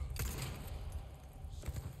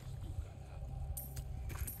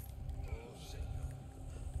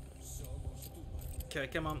 Okay,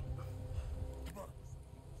 come on.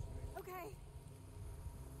 Okay.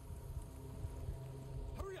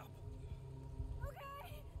 Hurry up. Okay.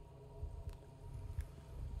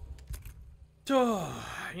 Oh,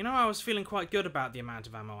 you know, I was feeling quite good about the amount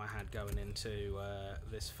of ammo I had going into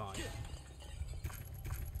this fight.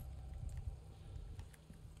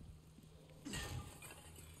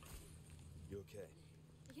 You okay?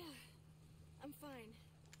 Yeah, I'm fine.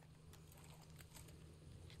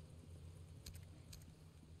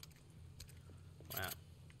 Well,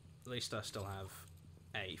 at least I still have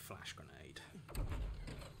a flash grenade.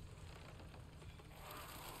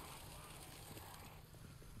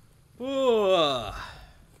 Whoa.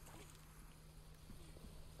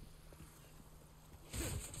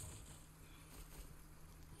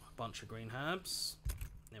 Bunch of green herbs.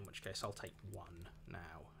 In which case, I'll take one now.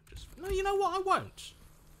 Just no, you know what? I won't.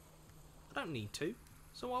 I don't need to,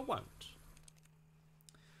 so I won't.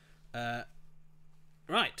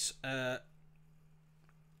 Right.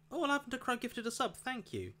 Oh, Lavender Crow gifted a sub.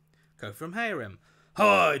 Thank you. Go from Harem.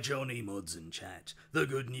 Hi, Johnny, mods and chat. The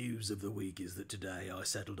good news of the week is that today I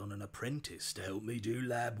settled on an apprentice to help me do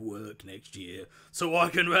lab work next year, so I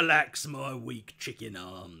can relax my weak chicken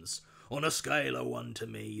arms. On a scale of 1 to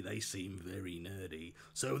me, they seem very nerdy,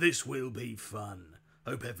 so this will be fun.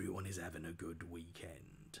 Hope everyone is having a good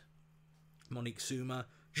weekend. Monique Suma,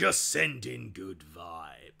 just send in good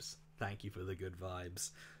vibes. Thank you for the good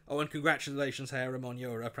vibes. Oh, and congratulations, Harem, on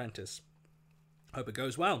your apprentice. Hope it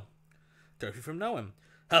goes well. Trophy from Noam.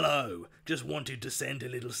 Hello, just wanted to send a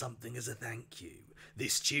little something as a thank you.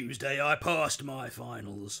 This Tuesday I passed my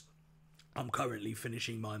finals. I'm currently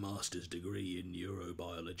finishing my master's degree in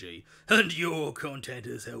neurobiology, and your content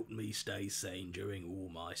has helped me stay sane during all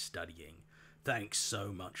my studying. Thanks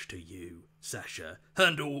so much to you, Sasha,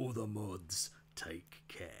 and all the mods. Take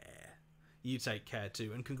care. You take care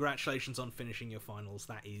too, and congratulations on finishing your finals.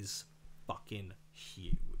 That is fucking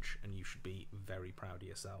huge, and you should be very proud of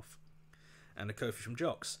yourself. And a Kofi from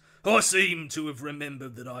Jocks. I seem to have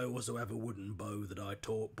remembered that I also have a wooden bow that I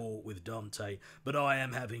bought with Dante, but I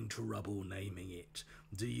am having trouble naming it.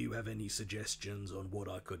 Do you have any suggestions on what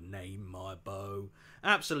I could name my bow?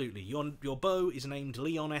 Absolutely. Your bow is named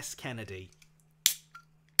Leon S. Kennedy.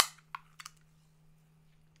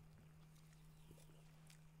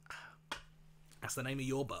 That's the name of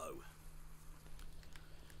your bow.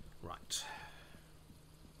 Right.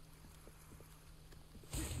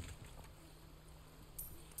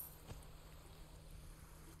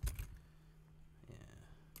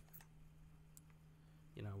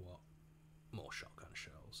 You know what? More shotgun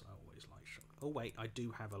shells. I always like shotgun. Oh wait, I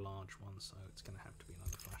do have a large one, so it's going to have to be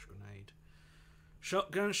another flash grenade.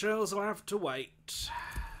 Shotgun shells will have to wait.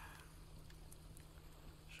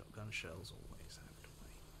 Shotgun shells always have to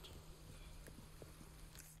wait.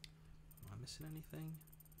 Am I missing anything?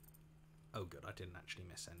 Oh good, I didn't actually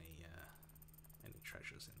miss any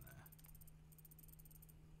treasures in there.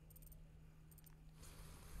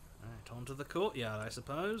 Alright, on to the courtyard, I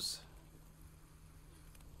suppose.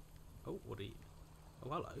 Oh, what are you? Oh,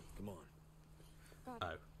 hello. Come on.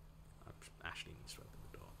 Oh. Ashley needs to open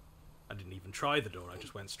the door. I didn't even try the door, I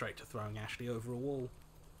just went straight to throwing Ashley over a wall.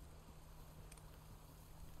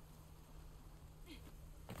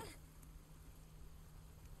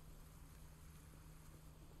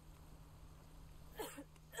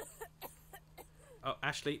 Oh,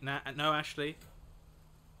 Ashley. No, Ashley.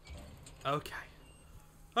 Okay.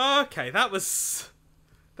 Okay, that was...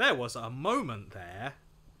 There was a moment there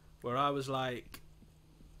where I was like...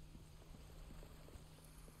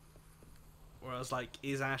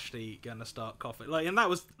 is Ashley gonna start coughing? Like, and that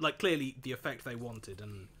was, like, clearly the effect they wanted,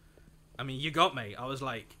 and... I mean, you got me. I was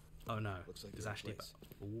like, oh no. Looks like is you're in Ashley... place.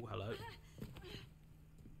 Oh, hello.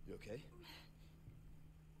 You okay?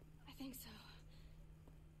 I think so.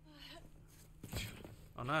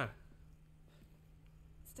 Oh no.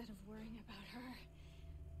 Instead of worrying about her,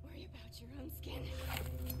 worry about your own skin.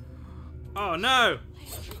 Oh no!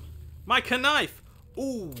 My knife!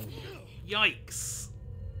 Ooh, yikes.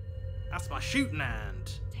 That's my shooting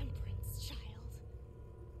hand. Temperance, child.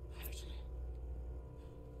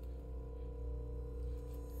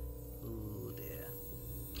 Oh dear.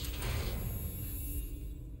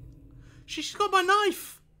 She's got my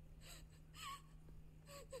knife!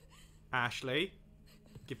 Ashley,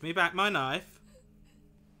 give me back my knife.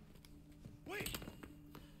 Wait!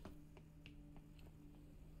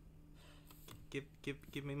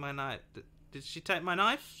 Give me my knife. Did she take my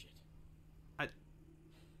knife? Shit.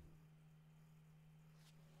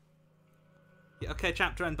 Yeah, okay,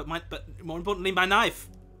 chapter end, but more importantly, my knife.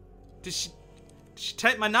 Did she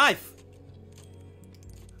take my knife?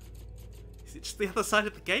 Is it just the other side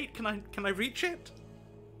of the gate? Can I reach it?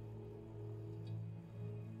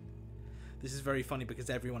 This is very funny because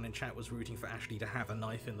everyone in chat was rooting for Ashley to have a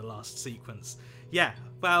knife in the last sequence. Yeah,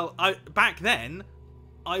 well, back then,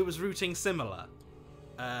 I was rooting similar.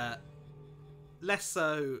 Less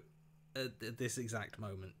so at this exact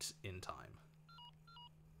moment in time.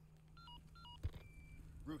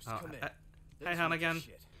 Roost, Oh, come in. hey, That's Hannigan.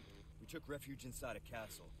 shit. We took refuge inside a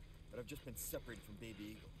castle, but I've just been separated from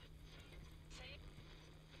Baby Eagle.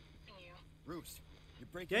 Roost, you're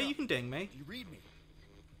breaking Yeah, up. you can ding me. Do you read me?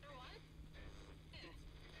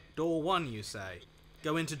 Door 1, you say.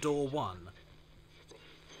 Go into door 1.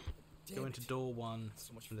 Damn Go into it. door 1,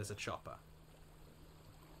 So much and there's a chopper.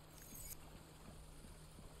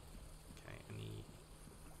 Okay, any...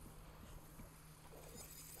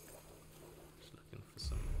 Just looking for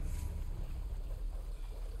some...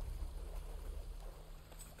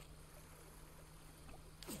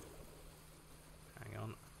 Hang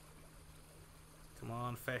on. Come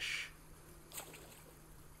on, fish.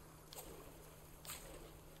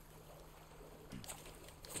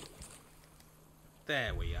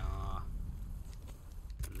 There we are.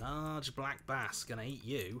 Large black bass gonna eat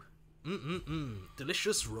you.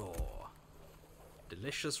 Delicious raw.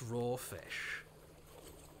 Delicious raw fish.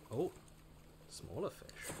 Oh, smaller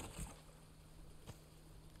fish.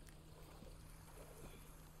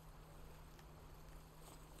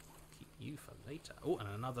 Keep you for later. Oh, and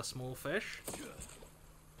another small fish.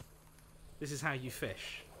 This is how you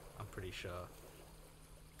fish, I'm pretty sure.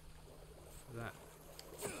 That.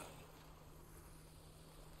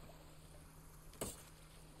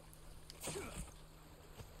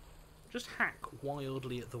 Just hack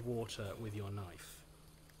wildly at the water with your knife.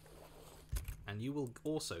 And you will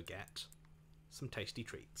also get some tasty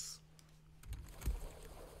treats.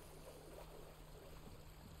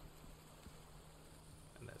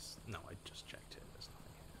 And there's... no, I just checked it. There's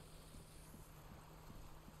nothing here.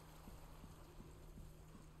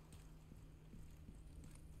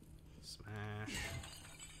 Smash.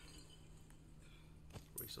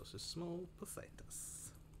 Resources small,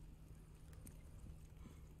 potatoes.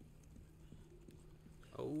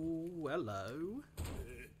 Oh, hello.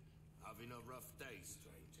 Having a rough day,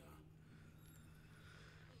 stranger.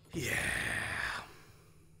 Yeah.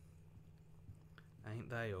 Ain't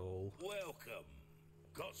they all? Welcome.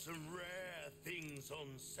 Got some rare things on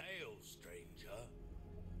sale, stranger.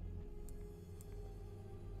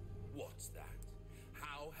 What's that?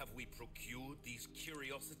 How have we procured these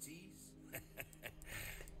curiosities?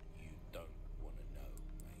 You don't want to know,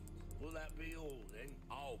 mate. Will that be all then?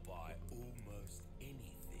 I'll buy almost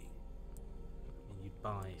anything. You'd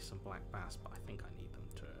buy some black bass, but I think I need them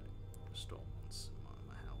to restore once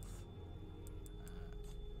my health.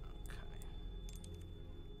 Okay.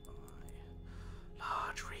 Buy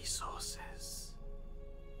large resources.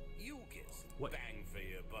 You'll get some What? bang for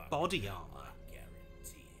your buck. Body armor. I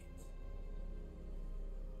guarantee it.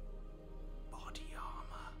 Body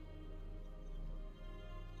armor.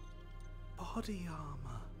 Body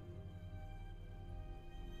armor.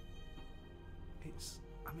 It's...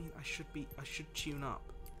 I mean, I should tune up.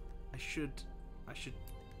 I should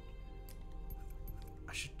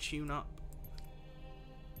tune up.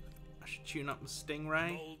 I should tune up the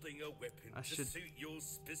Stingray. Molding a weapon I to should- suit your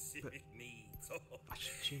specific needs. I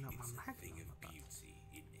should tune up my It's a Magnum, thing of but beauty,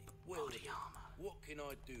 isn't it? Well, body armor. what can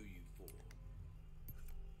I do you for?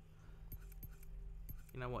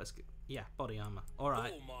 You know what? It's good. Yeah, body armor. All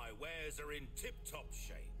right. All my wares are in tip-top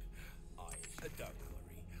shape. Don't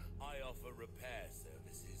worry, I offer repair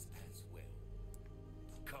services as well.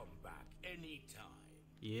 Come back anytime.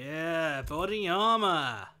 Yeah, body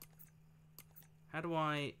armor. How do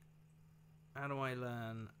I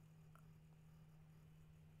learn?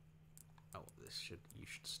 Oh, you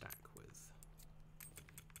should stack with.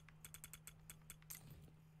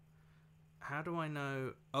 How do I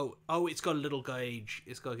know? Oh, it's got a little gauge.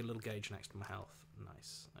 It's got a little gauge next to my health.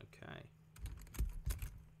 Nice. Okay.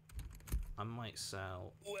 I might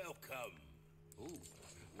sell. Welcome. Ooh,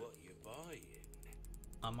 what you buying?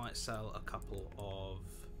 I might sell a couple of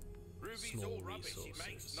Ruby's small all rubbish. resources It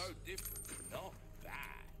makes no difference. Not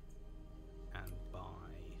bad. and buy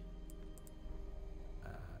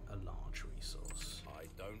a large resource. I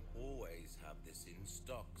don't always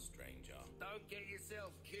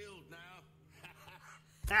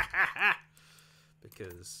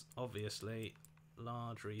Because obviously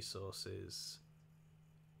large resources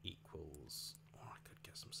equals... Oh, I could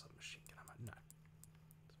get some submachine gun ammo. No.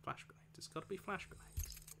 It's flash grenades. It's got to be flash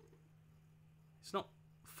grenades. It's not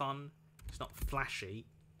fun. It's not flashy.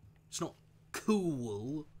 It's not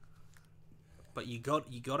cool. But you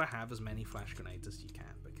gotta have as many flash grenades as you can,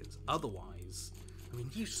 because otherwise, I mean,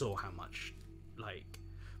 you saw how much, like,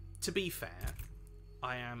 to be fair,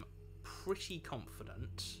 I am pretty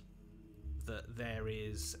confident that there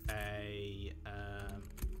is a,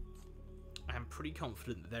 I am pretty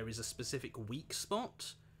confident that there is a specific weak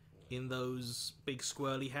spot in those big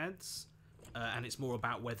squirrely heads, and it's more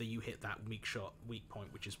about whether you hit that weak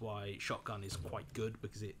point, which is why shotgun is quite good,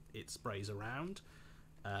 because it sprays around.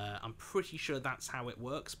 I'm pretty sure that's how it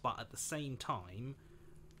works, but at the same time,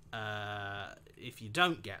 if you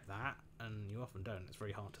don't get that, and you often don't, it's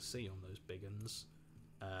very hard to see on those big uns,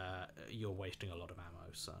 you're wasting a lot of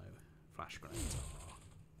ammo, so flash grenades are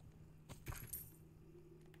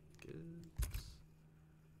good.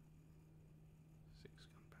 6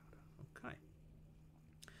 gunpowder,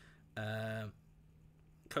 okay.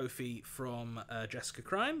 Kofi from Jessica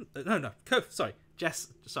Crime.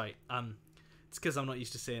 It's because I'm not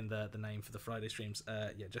used to seeing the name for the Friday streams.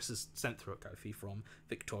 Yeah, Jess has sent through a Kofi from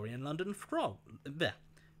Victorian London Frog.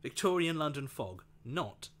 Victorian London Fog,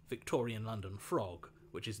 not Victorian London Frog,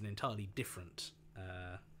 which is an entirely different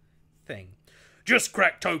thing. Just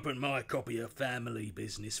cracked open my copy of Family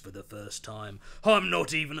Business for the first time. I'm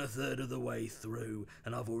not even a third of the way through,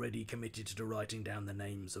 and I've already committed to writing down the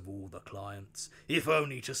names of all the clients, if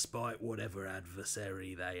only to spite whatever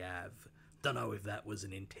adversary they have. Don't know if that was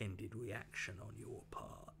an intended reaction on your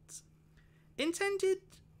part. Intended?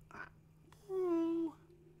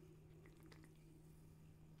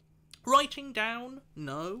 Writing down?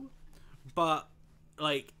 No. But,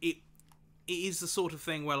 like, it is the sort of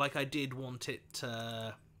thing where, like, I did want it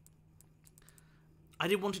to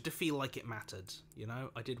feel like it mattered, you know?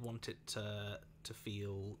 I did want it to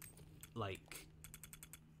feel like...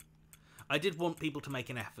 I did want people to make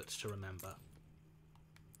an effort to remember.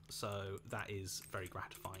 So that is very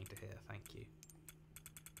gratifying to hear, thank you.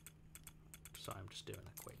 Sorry, I'm just doing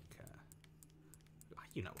a quick...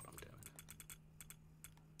 you know what I'm doing.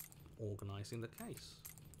 Organising the case.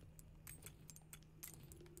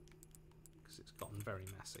 Because it's gotten very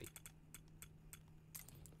messy.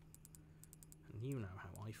 And you know how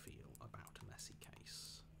I feel about a messy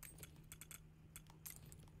case.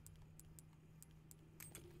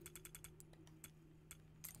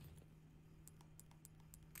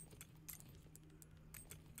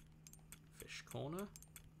 Fish corner.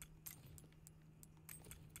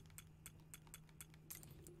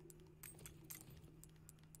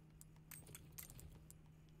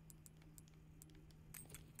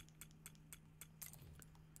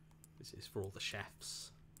 This is for all the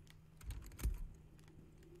chefs.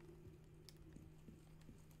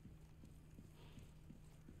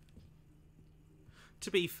 To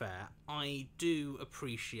be fair, I do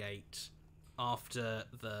appreciate after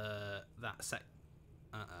that sec...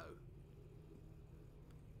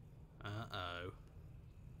 Uh-oh.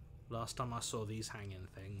 Last time I saw these hanging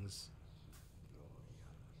things...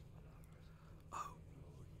 Oh.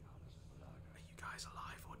 Are you guys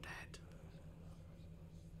alive or dead?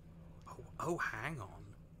 Oh, hang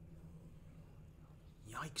on.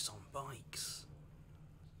 Yikes on bikes.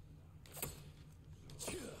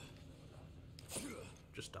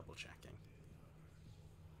 Just double checking.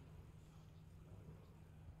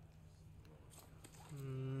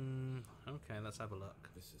 Okay, let's have a look.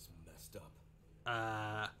 This is messed up.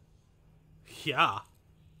 Yeah.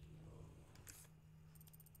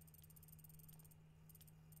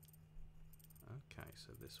 Okay,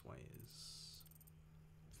 so this way is...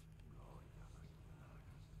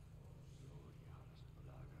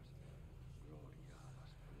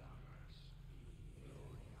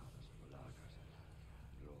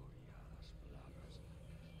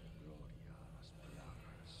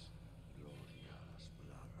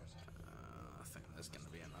 I think there's going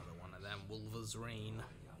to be another one of them Wolverine.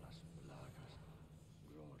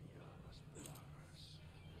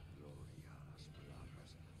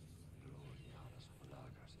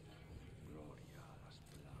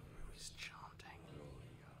 Who's chanting?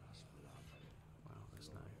 Well, there's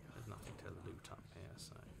nothing to loot up here,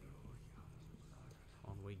 so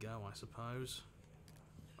on we go, I suppose.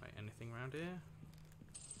 Wait, anything around here?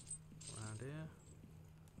 Around here?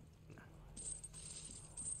 No.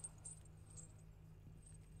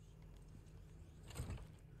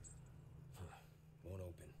 Won't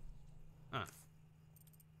open. Ah.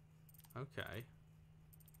 Okay.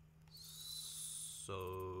 So...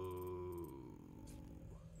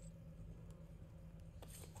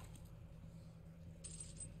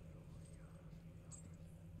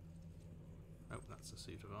 That's a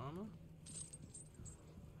suit of armor.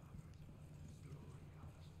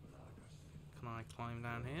 Can I climb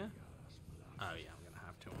down here? Oh yeah, I'm gonna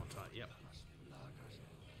have to, aren't I? Yep.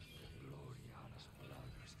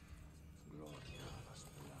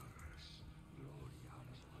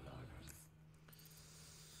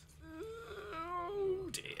 Oh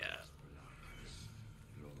dear.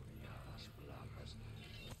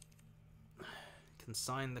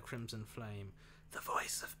 Consign the crimson flame. The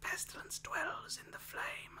voice of pestilence dwells in the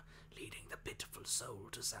flame, leading the pitiful soul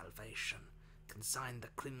to salvation. Consign the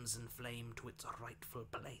crimson flame to its rightful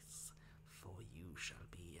place, for you shall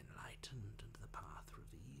be enlightened and the path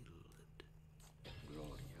revealed.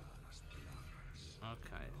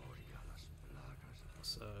 Okay.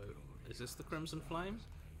 So, is this the crimson flame?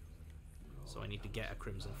 So I need to get a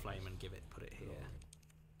crimson flame and put it here.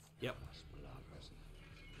 Yep.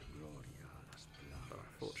 But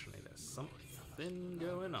unfortunately there's something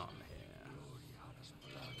going on here.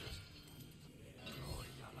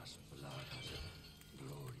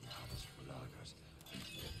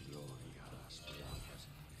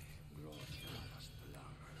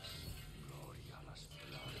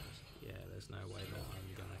 Yeah, there's no way that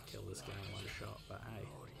I'm gonna kill this guy in one shot, but hey.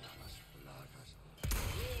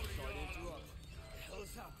 Sorry to interrupt. What the hell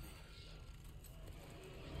is happening?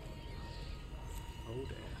 Oh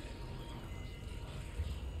dear.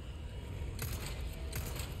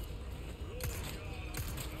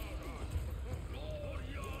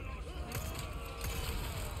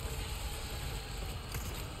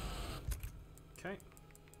 Okay.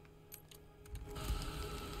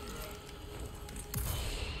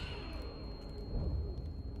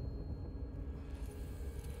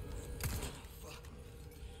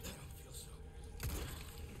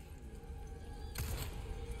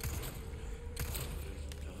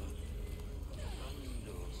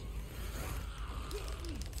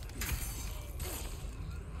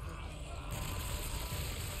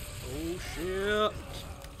 Oh shit!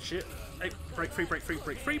 Shit! Hey, break free, break free,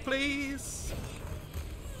 break free, please!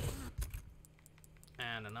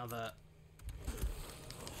 And another.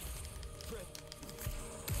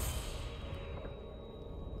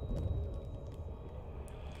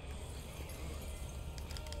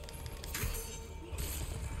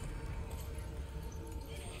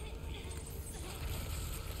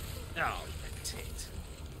 Oh, you tit.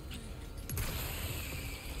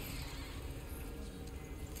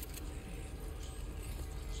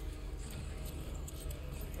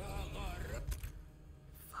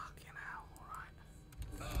 Fucking hell, alright.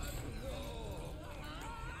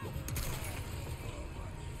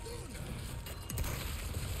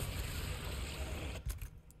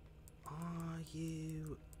 Are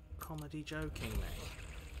you comedy joking me?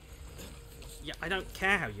 Yeah, I don't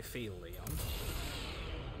care how you feel, Leon.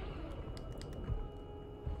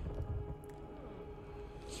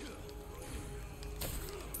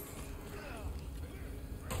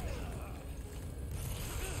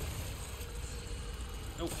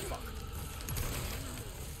 Oh, fuck.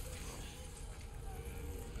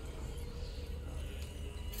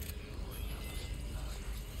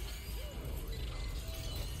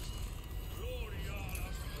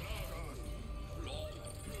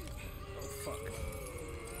 Oh, fuck.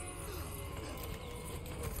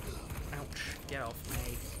 Ouch. Get off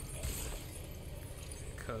me.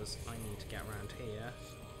 Because I need to get around here.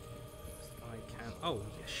 I can... Oh,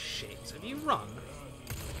 you shit. Have you run?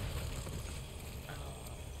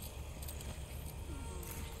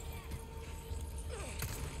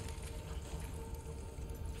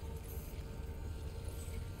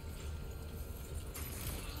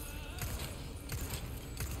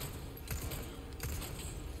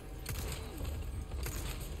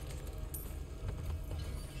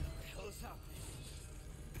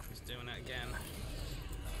 He's doing it again.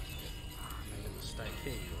 I made a mistake.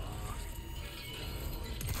 Here you are.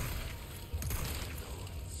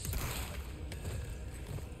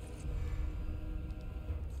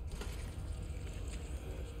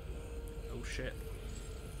 Oh shit.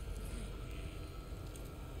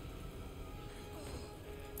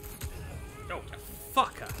 Oh, you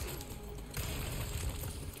fucker!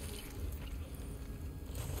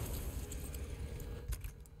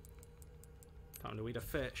 Time to eat a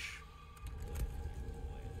fish.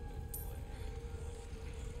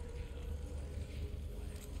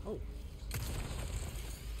 Oh.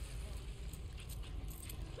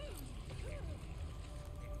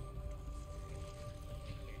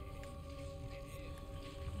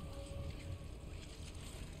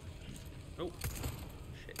 Oh.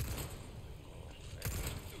 Shit.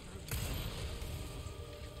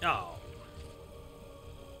 Oh.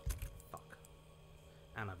 Fuck.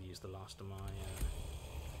 And I've used the last of my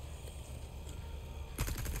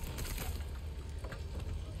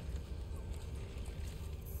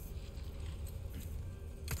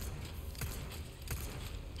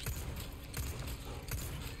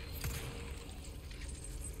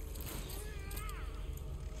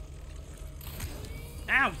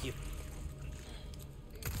Ow, you...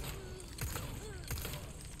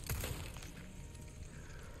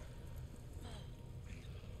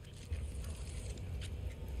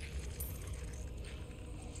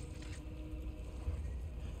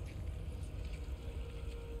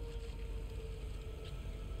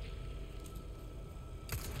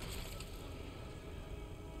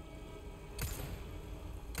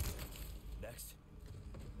 Next.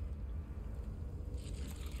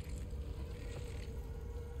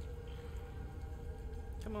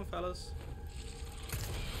 Come on, fellas.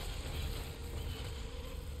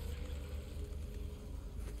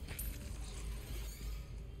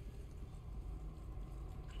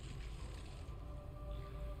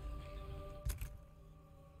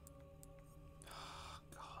 Oh,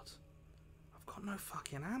 God. I've got no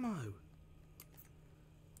fucking ammo. Now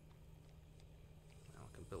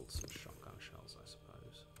I can build some shotgun shells, I suppose.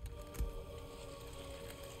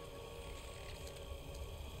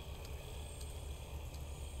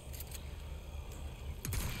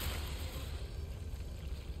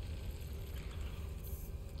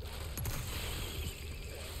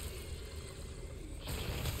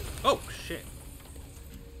 Oh, shit.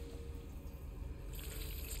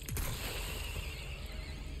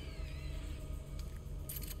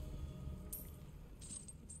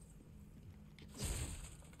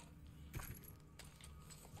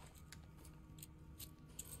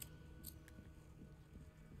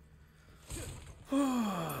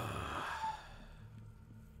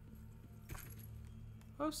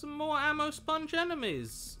 Oh, some more ammo sponge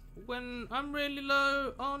enemies. When I'm really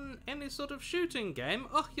low on any sort of shooting game.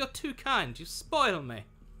 Oh, you're too kind. You spoil me.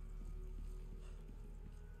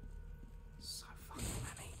 So fucking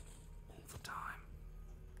many. All the time.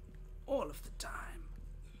 All of the time.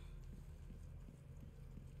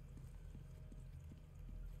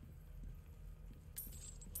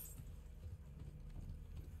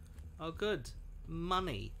 Oh, good.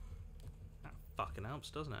 Money. That fucking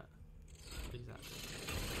helps, doesn't it? What is that?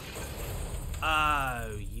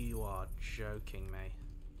 Oh, you are joking me.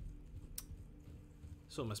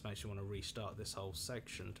 This almost makes me want to restart this whole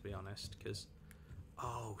section, to be honest, because...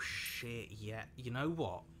 Oh, shit, yeah. You know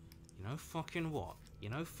what? You know fucking what? You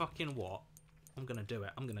know fucking what? I'm going to do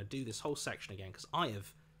it. I'm going to do this whole section again, because I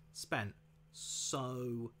have spent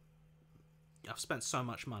so... I've spent so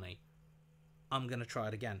much money. I'm going to try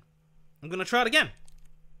it again. I'm going to try it again!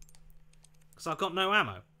 Because I've got no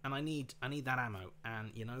ammo, and I need that ammo,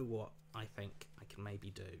 and you know what I think I can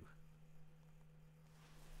maybe do?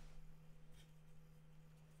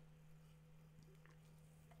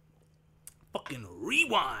 Fucking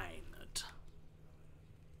rewind!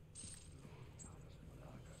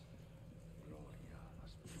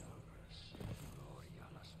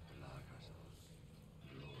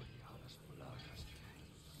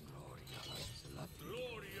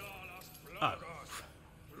 Oh.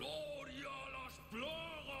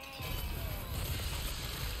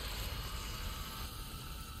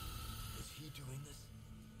 Is he doing this?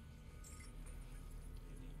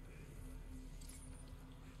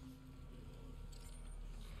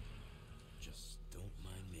 Just don't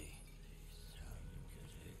mind me.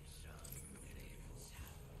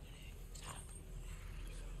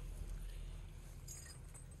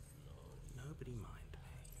 Nobody mind me.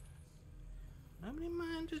 Nobody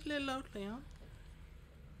mind just little old Leon.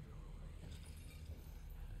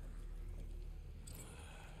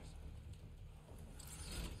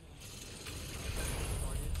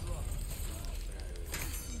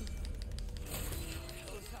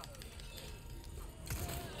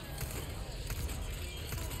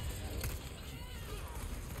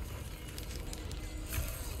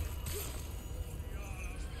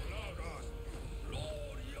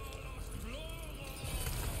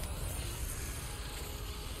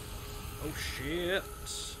 Oh shit.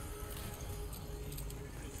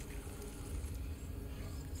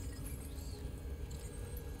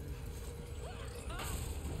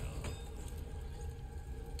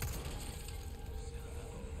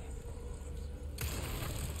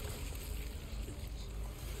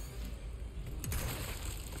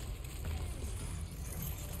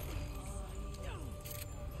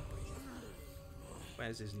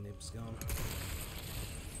 Where's his nibs gone?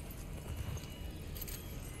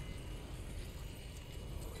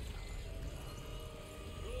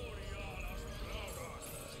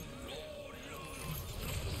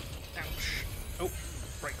 Ouch. Oh,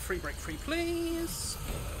 break free, please.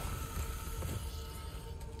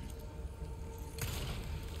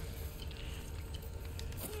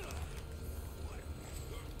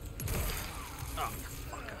 Oh,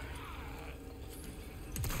 fucker.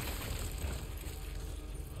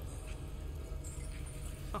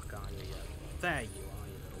 Fuck are you? There you are,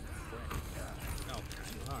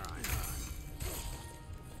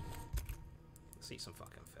 Let's eat some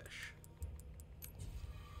fucking fish.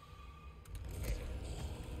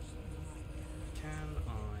 Can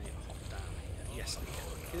I hop down here? Yes, I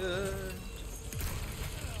can. Good.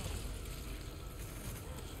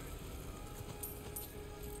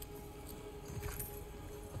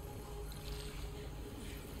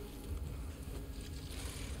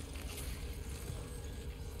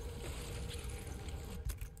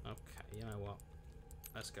 Okay, you know what?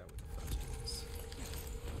 Let's go with the first ones.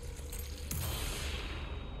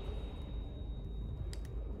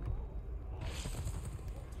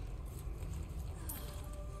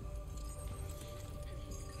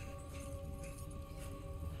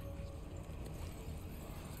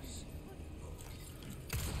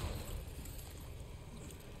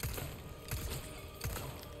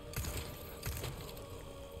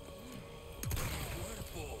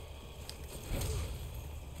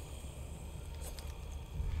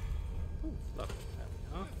 Ooh, lovely. There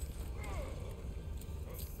we are.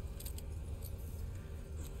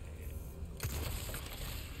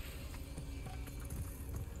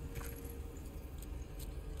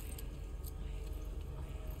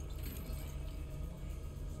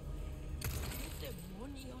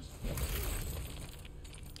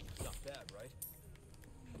 Not bad, right?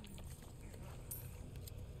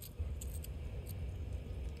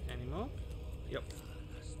 Any more? Yep.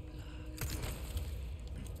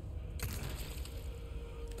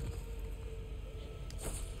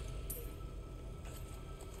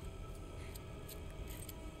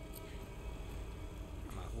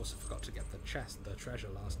 I also forgot to get the treasure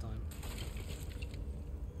last time.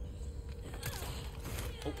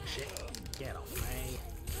 Oh shit! Get off me!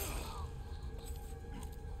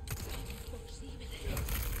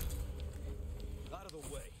 Out of the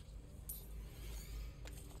way.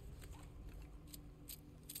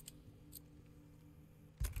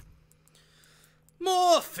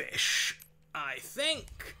 More fish, I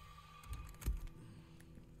think.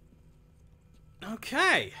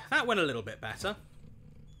 Okay, that went a little bit better.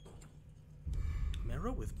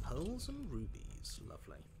 Mirror with pearls and rubies.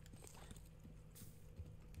 Lovely.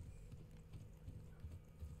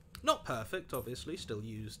 Not perfect, obviously. Still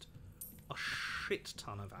used a shit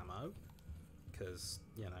ton of ammo. Because,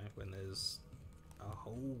 you know, when there's a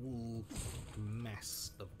whole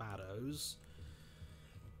mess of baddos,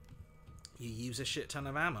 you use a shit ton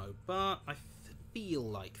of ammo. But I feel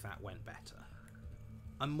like that went better.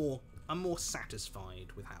 I'm more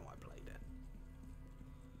satisfied with how I played it.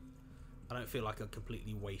 I don't feel like I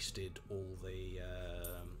completely wasted all the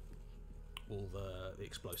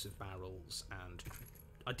explosive barrels, and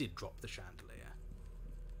I did drop the chandelier,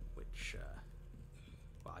 which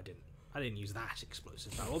well, I didn't use that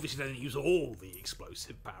explosive barrel. Obviously, I didn't use all the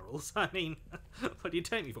explosive barrels. I mean, what do you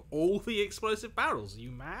take me for? All the explosive barrels? Are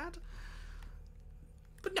you mad?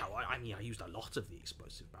 But no, I mean, I used a lot of the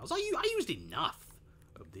explosive barrels. I used enough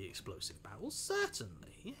of the explosive barrels,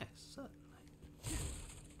 certainly. Yes, certainly.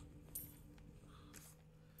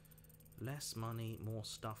 Less money, more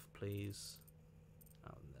stuff, please.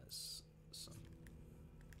 Oh, and there's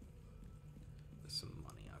some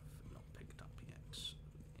money I've not picked up yet.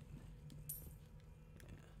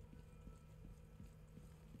 Yeah.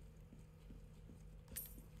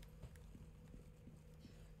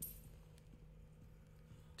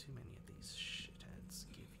 Too many of these shitheads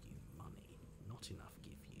give you money. Not enough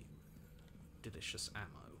give you delicious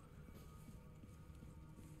ammo.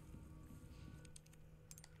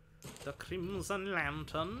 The Crimson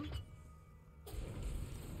Lantern.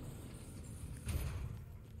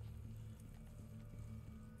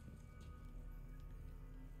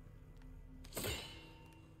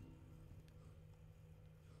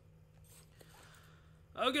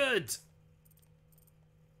 Oh, good.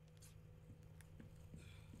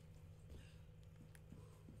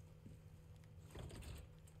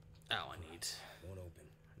 Oh, Won't open.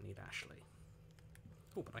 I need Ashley.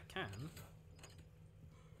 Oh, but I can.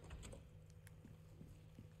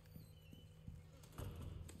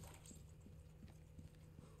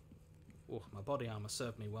 Oh, my body armor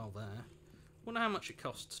served me well there. Wonder how much it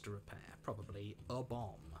costs to repair. Probably a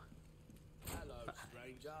bomb. Hello,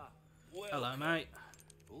 stranger. Hello, mate.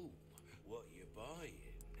 Ooh, what you buying?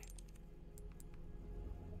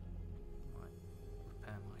 Right,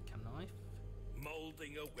 repair my knife.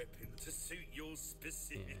 Molding a weapon to suit your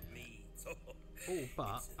specific needs. Oh,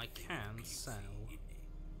 but I can sell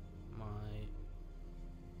my.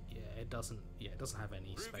 Yeah, it doesn't. Yeah, it doesn't have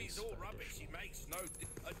any space. Ruby's all for rubbish. He additional. makes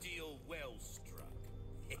a deal well struck.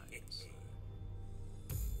 Right.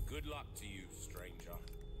 Good luck to you, stranger.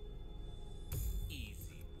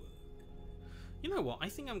 Easy work. You know what? I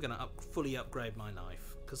think I'm going to fully upgrade my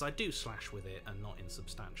knife, because I do slash with it and not in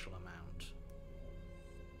substantial amount.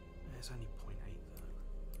 It's only 0.8 though.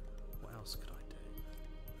 What else could I do?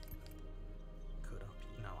 Could up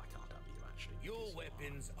you? No, I can't up you actually. Your because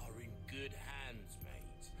weapons are in good hands,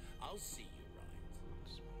 mate. I'll see you right.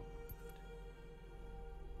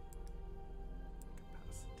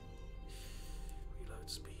 Capacity. Reload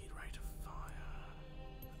speed, rate of fire.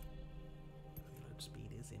 Reload speed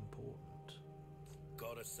is important.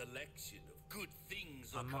 Got a selection of good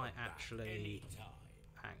things. I might actually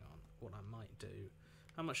hang on. What I might do.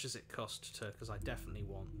 How much does it cost to? Because I definitely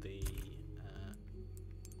want the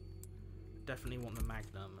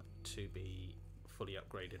Magnum to be fully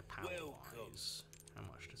upgraded power-wise. How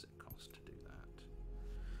much does it cost to do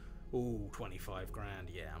that? Ooh, 25 grand.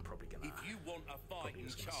 Yeah, I'm probably gonna. If you want a fighting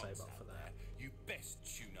just gonna chance save up out for there, that. you best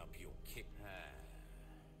tune up your kit.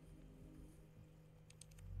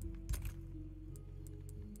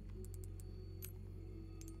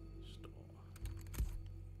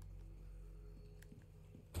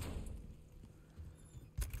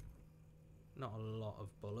 Not a lot of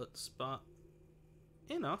bullets, but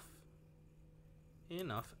enough.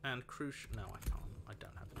 Enough, and crucial. No, I can't. I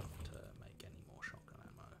don't have enough to make any more shotgun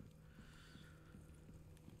ammo.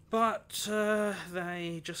 But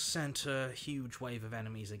they just sent a huge wave of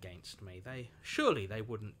enemies against me. Surely they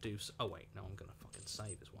wouldn't do. Oh wait, no, I'm gonna fucking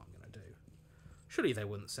save. Is what I'm gonna do. Surely they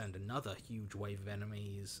wouldn't send another huge wave of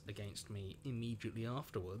enemies against me immediately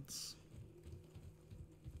afterwards.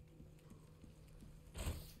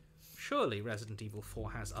 Surely Resident Evil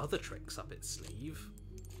 4 has other tricks up its sleeve.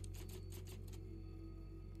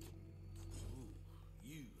 Ooh,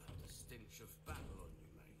 you have a stench of battle on you,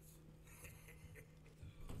 mate.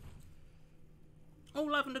 Oh,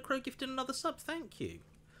 Lavender Crow gifted another sub, thank you.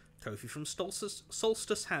 Kofi from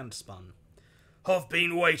Solstice Handspun. I've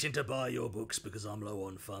been waiting to buy your books because I'm low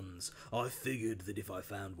on funds. I figured that if I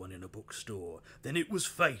found one in a bookstore, then it was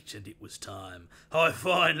fate and it was time. I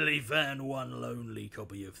finally found one lonely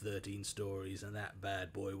copy of 13 Stories, and that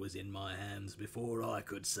bad boy was in my hands before I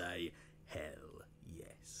could say, hell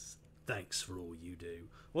yes. Thanks for all you do.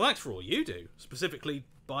 Well, thanks for all you do. Specifically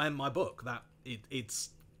buying my book. It's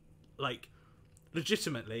like,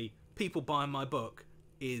 legitimately, people buying my book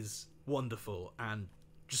is wonderful and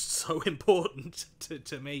just so important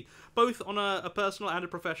to me, both on a personal and a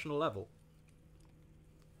professional level.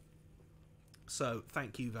 So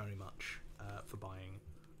thank you very much for buying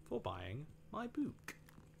my book.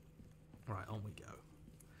 Right, on we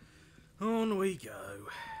go. On we go.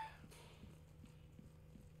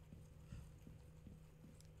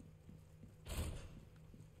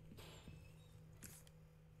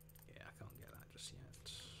 Yeah, I can't get that just yet.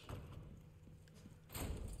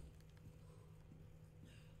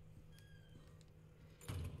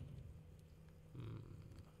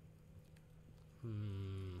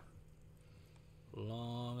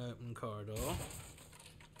 Long open corridor.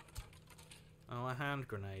 Oh, a hand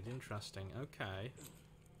grenade. Interesting. Okay.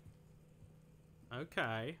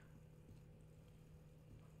 Okay.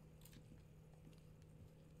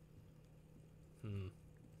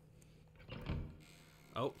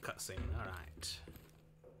 Oh, cutscene. Alright.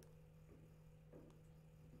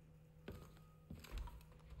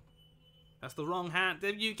 That's the wrong hand.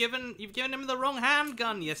 You've given him the wrong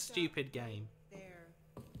handgun, you stupid game. There,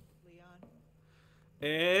 Leon.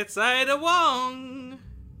 It's Ada Wong.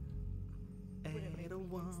 Ada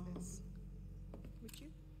Wong. Would you?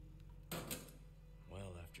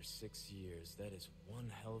 Well, after 6 years, that is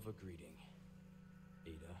one hell of a greeting,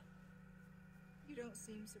 Ada. You don't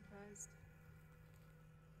seem surprised.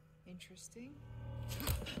 Interesting.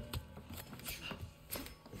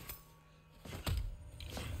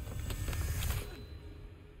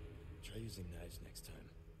 Try using knives next time.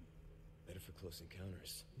 Better for close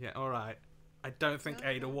encounters. Yeah, alright. I don't think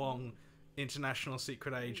Ada Wong, international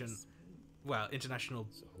secret agent, well, international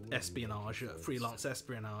espionage, freelance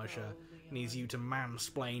espionage, needs you to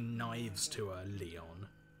mansplain knives to her, Leon.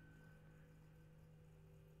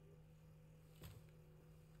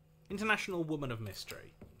 International woman of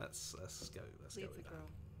mystery. Let's go. Let's Leave go the with that. girl.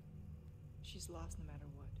 She's lost no matter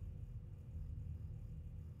what.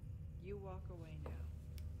 You walk away now,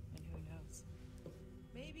 and who knows?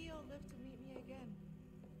 Maybe you'll live to meet me again,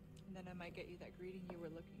 and then I might get you that greeting you were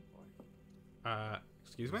looking for.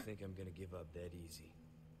 Excuse me? I think I'm gonna give up that easy.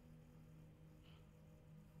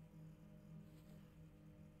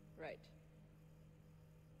 Right.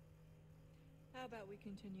 How about we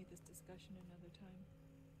continue this discussion another time?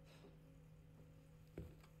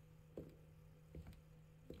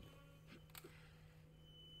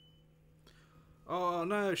 Oh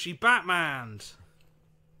no, she Batmaned!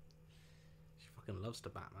 She fucking loves to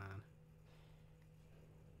Batman.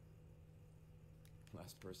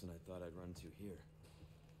 Last person I thought I'd run to here.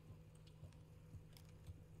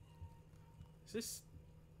 Is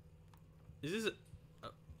this a...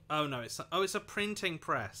 Oh no, it's a printing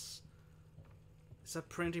press. It's a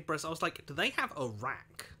printing press. I was like, do they have a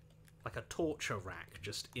rack? Like a torture rack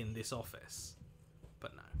just in this office?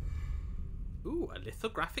 But no. Ooh, a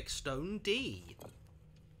lithographic stone D.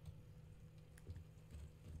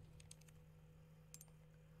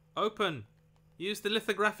 Open. Use the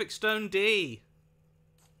lithographic stone D.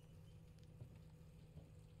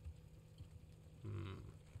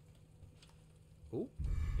 Ooh,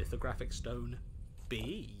 lithographic stone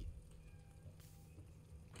B.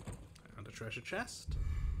 And a treasure chest.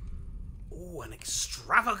 Ooh, an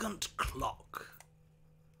extravagant clock.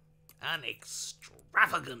 An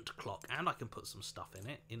extravagant clock. And I can put some stuff in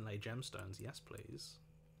it. Inlay gemstones, yes please.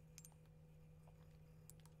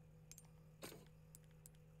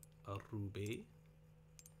 A ruby.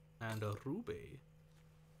 And a ruby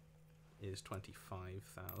is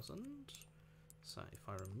 25,000. So if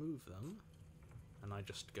I remove them, and I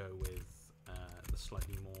just go with the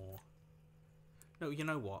slightly more... No, you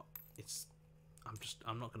know what?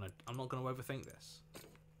 I'm not gonna overthink this.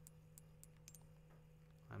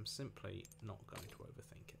 I'm simply not going to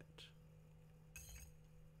overthink it.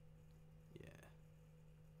 Yeah.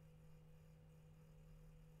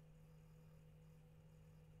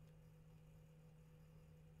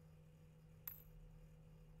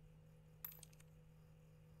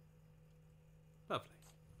 Lovely.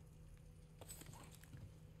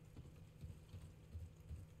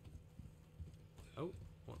 Oh,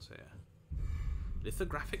 what's here?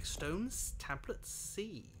 Lithographic stones, tablet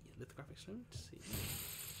C. Lithographic stone C.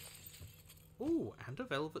 Ooh, and a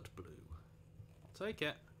velvet blue. I'll take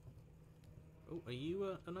it. Oh, are you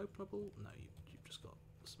an openable? No, you've just got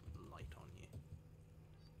some light on you.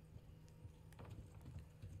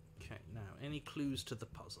 Okay, now, any clues to the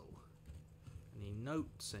puzzle? Any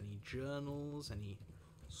notes, any journals, any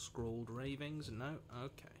scrawled ravings? No?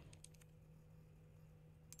 Okay.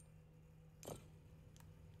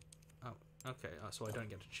 Okay, so I don't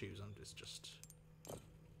get to choose, it's just...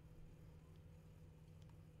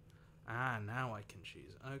 Ah, now I can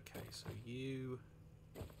choose. Okay, so you...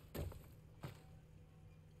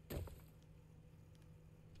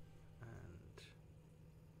 And...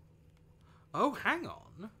 Oh, hang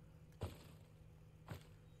on!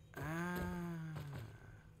 Ah...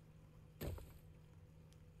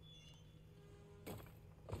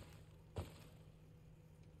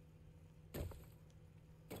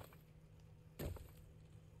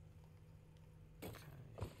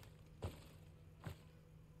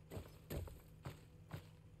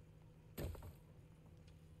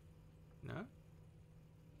 No?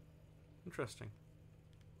 Interesting.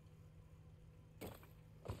 Let's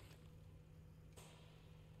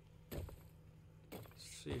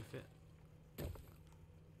see if it...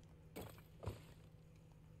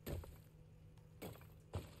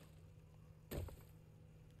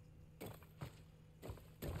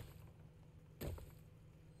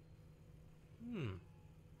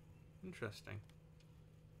 Interesting.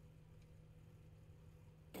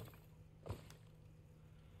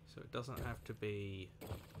 So it doesn't have to be...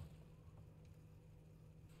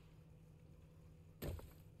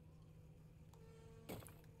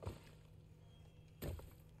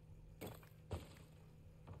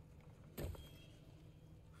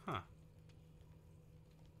 Huh.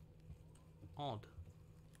 Odd.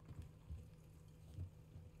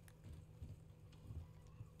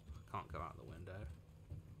 I can't go out the window.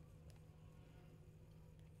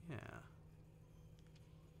 Yeah.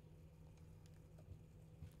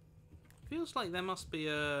 Feels like there must be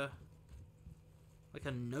a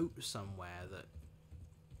note somewhere that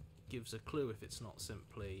gives a clue if it's not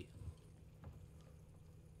simply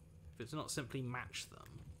match them.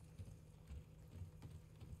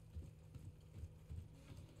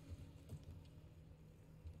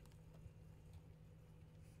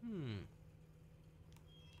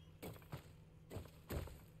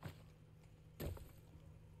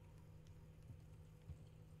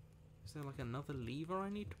 Is there like another lever I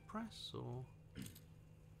need to press, or...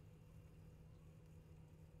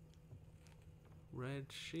 Red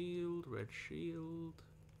shield, red shield...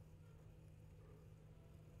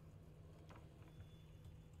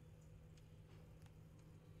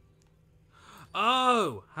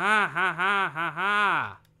 Oh! Ha ha ha ha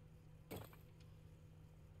ha!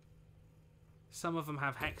 Some of them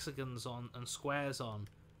have hexagons on and squares on.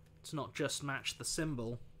 It's not just match the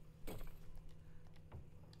symbol.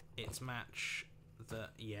 It's match the...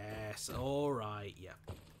 Yes, alright, yeah.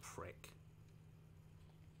 Prick.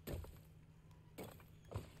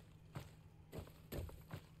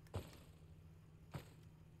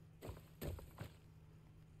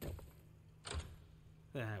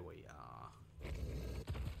 There we are.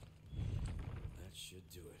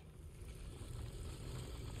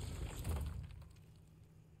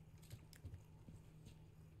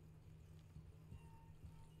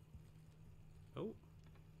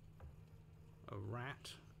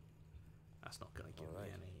 rat. That's not going to give me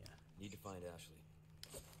any... Need to find Ashley.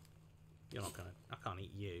 You're not going to... I can't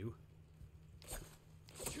eat you.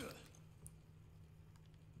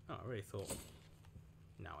 Oh, I really thought...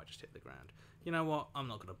 No, I just hit the ground. You know what? I'm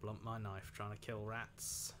not going to blunt my knife trying to kill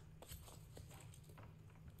rats.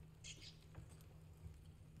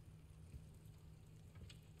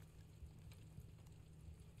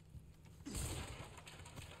 I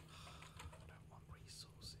don't want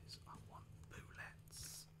resources. I want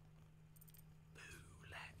bullets.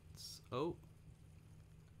 Bullets. Oh.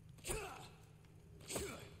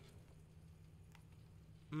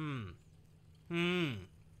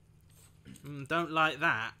 Don't like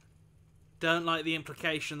that. Don't like the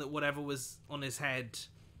implication that whatever was on his head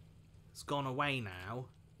has gone away now.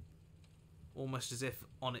 Almost as if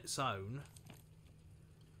on its own.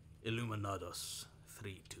 Illuminados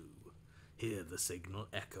 3-2. Hear the signal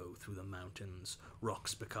echo through the mountains.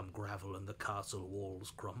 Rocks become gravel and the castle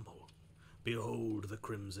walls crumble. Behold the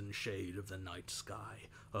crimson shade of the night sky.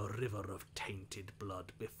 A river of tainted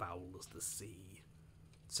blood befouls the sea.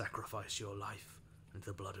 Sacrifice your life and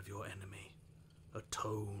the blood of your enemy.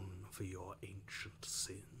 Atone for your ancient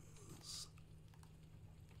sins.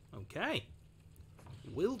 Okay.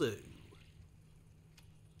 Will do.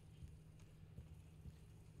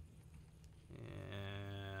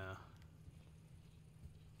 Yeah.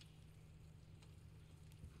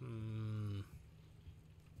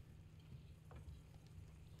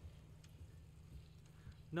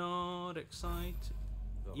 Not excited.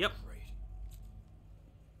 Oh, Yep. Great.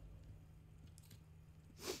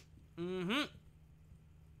 Mm-hmm.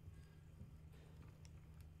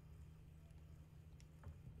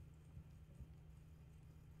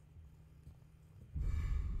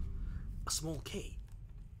 A small key.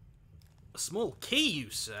 A small key, you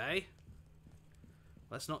say?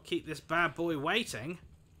 Let's not keep this bad boy waiting.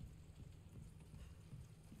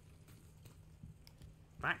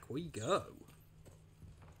 Back we go.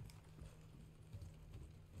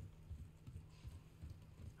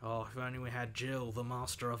 Oh, if only we had Jill, the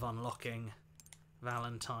master of unlocking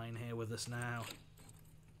Valentine, here with us now.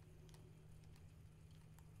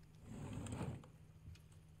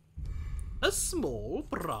 A small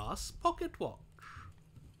brass pocket watch.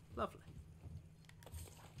 Lovely.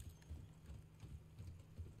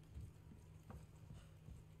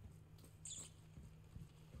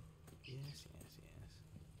 Yes, yes,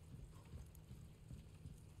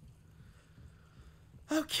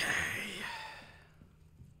 yes. Okay.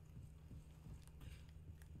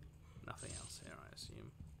 Nothing else here, I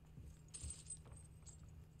assume.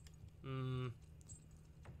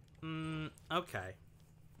 Okay.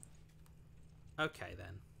 Okay,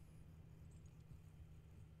 then.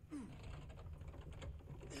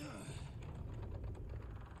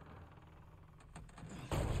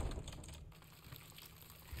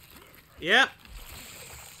 Yep.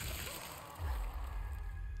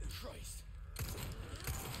 Christ.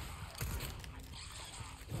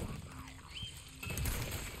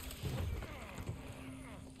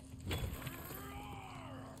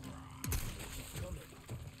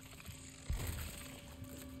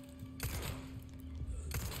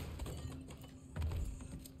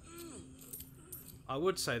 I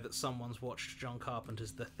would say that someone's watched John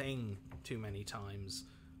Carpenter's The Thing too many times,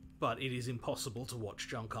 but it is impossible to watch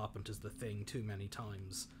John Carpenter's The Thing too many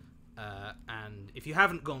times. And if you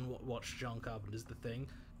haven't watched John Carpenter's The Thing,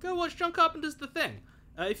 go watch John Carpenter's The Thing.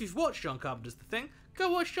 If you've watched John Carpenter's The Thing, go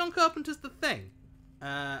watch John Carpenter's The Thing.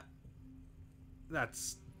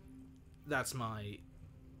 That's my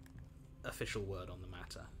official word on the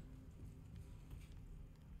matter.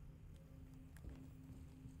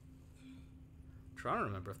 Trying to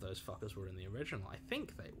remember if those fuckers were in the original. I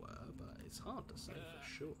think they were, but it's hard to say for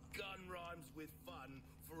sure. Gun rhymes with fun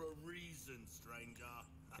for a reason, stranger.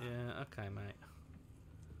 Yeah, okay, mate.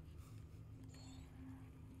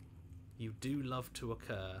 You do love to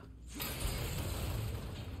occur.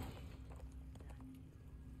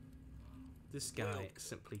 This guy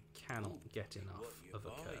simply cannot get enough of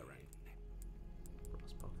occurring.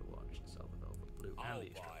 Brass pocket watch, silver velvet blue, and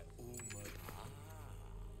these.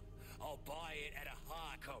 I'll buy it at a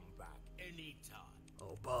high comeback anytime.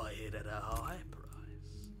 I'll buy it at a high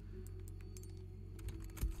price.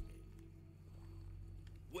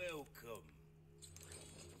 Welcome.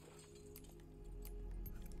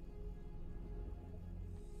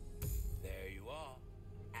 There you are,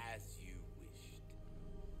 as you wished.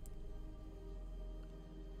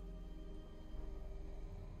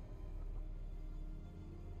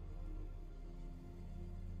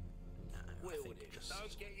 No, I think just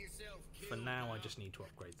Don't get yourself killed. for now I just need to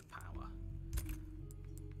upgrade the power.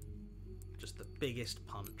 Just the biggest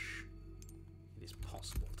punch it is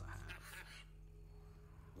possible to have.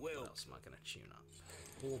 What Well, else am I going to tune up?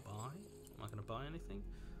 Or buy? Am I going to buy anything?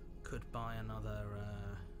 Could buy another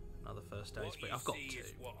first aid what spray. you I've got see two.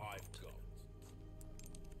 is what I've got.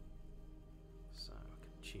 So I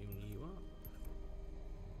can tune you up.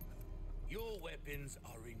 Your weapons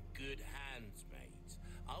are in good hands, mate.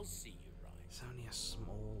 I'll see you right. It's only a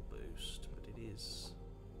small boost, but it is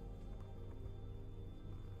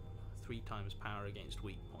 3 times power against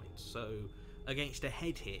weak points. So against a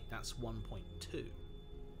head hit, that's 1.2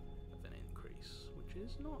 of an increase, which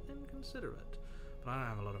is not inconsiderate. But I don't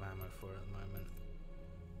have a lot of ammo for it at the moment.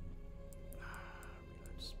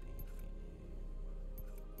 Reload speed for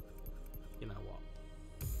you. You know what?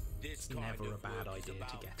 This It's kind never a of bad work is idea to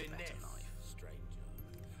about get a better finesse, knife. stranger.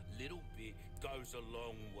 Little bit goes a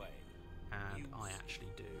long way. And You I see.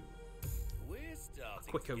 actually do. We're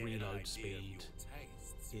starting quicker to get an reload idea of speed your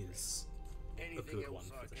tastes. Is a Anything good one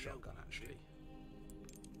else I for the can help shotgun, you actually.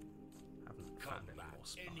 Haven't Come found any back more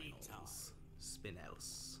anytime.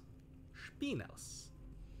 spinels. Spinels.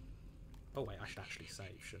 Oh wait, I should actually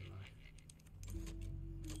save, shouldn't I?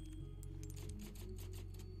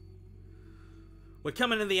 We're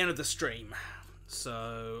coming to the end of the stream,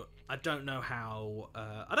 so I don't know how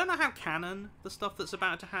canon the stuff that's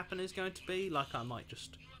about to happen is going to be. Like, I might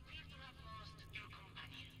just.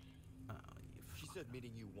 Oh, She said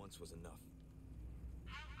meeting you once was enough.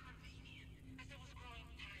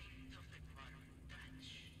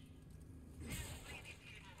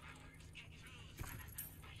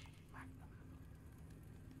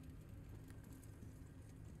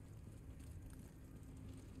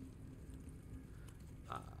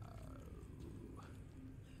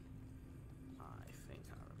 I think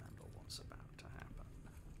I remember what's about to happen.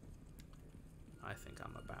 I think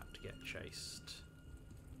I'm about to get chased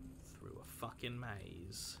through a fucking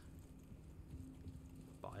maze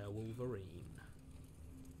by a Wolverine.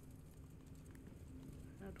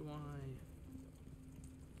 How do I...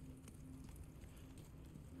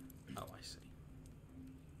 Oh, I see.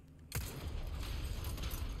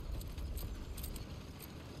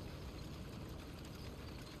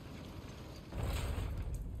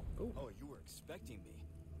 Oh, you were expecting me.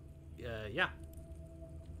 Yeah.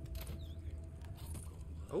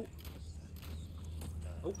 Oh.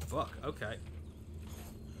 Oh, fuck. Okay.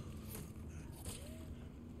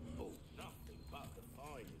 Oh, nothing but the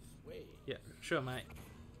finest way. Yeah, sure, mate.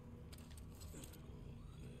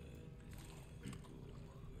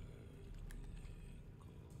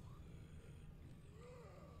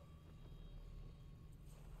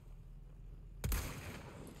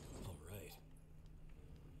 All right.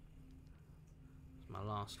 It's my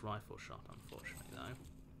last rifle shot, unfortunately, though.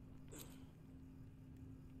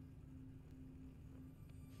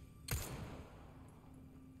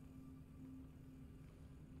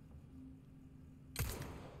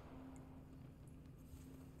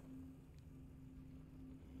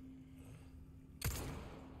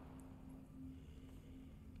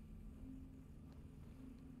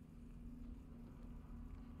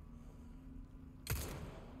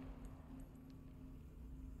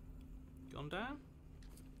 Gone down?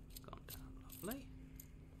 Gone down, lovely.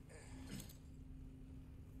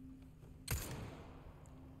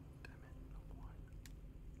 Damn it, not quite.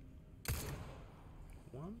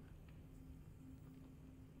 1.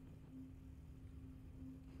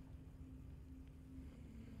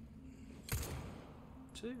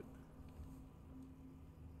 2.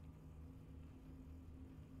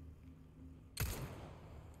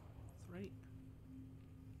 3.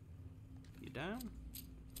 You down?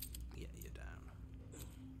 Yeah, you're down.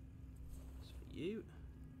 It's for you.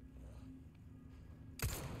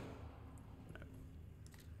 No.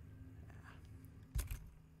 Yeah.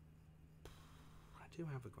 I do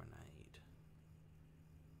have a grenade.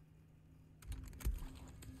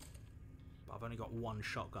 But I've only got 1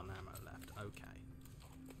 shotgun ammo left. Okay.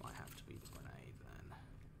 Might have to be the grenade then.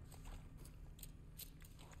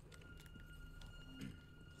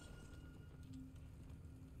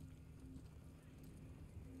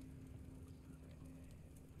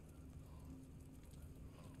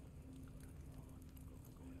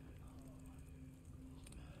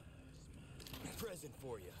 Present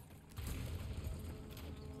for you.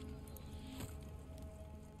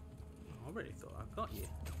 I really thought I got you.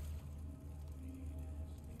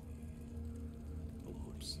 Oh,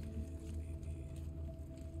 whoops.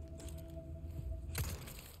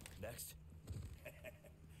 Next.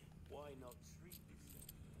 Why not treat yourself?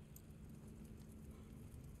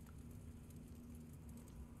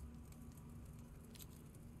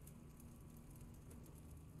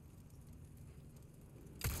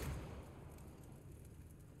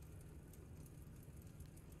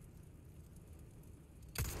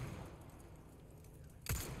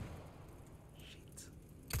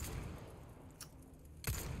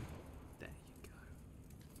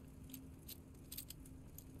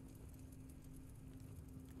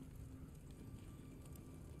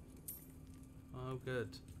 Oh,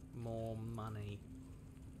 good. More money.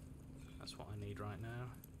 That's what I need right now.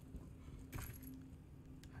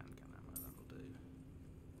 Handgun ammo, that'll do.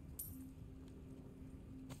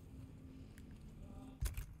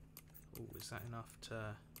 Oh, is that enough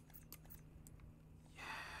to...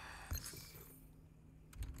 Yes!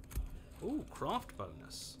 Oh, craft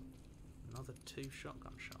bonus. Another 2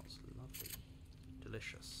 shotgun shells. Lovely.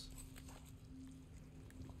 Delicious.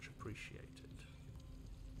 Much appreciated.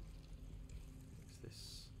 Is this...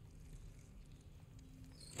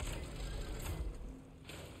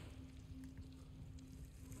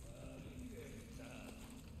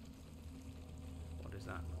 What is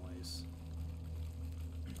that noise?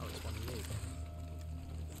 Oh, it's one of you.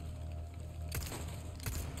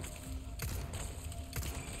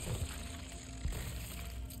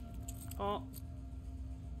 Oh.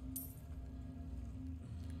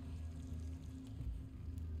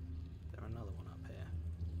 There's another one up here.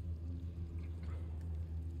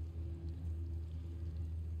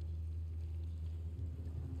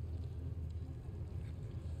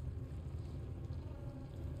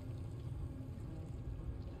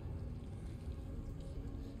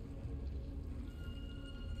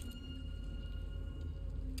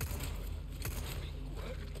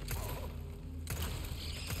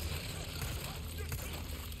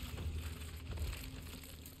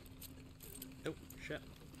 Oh, shit.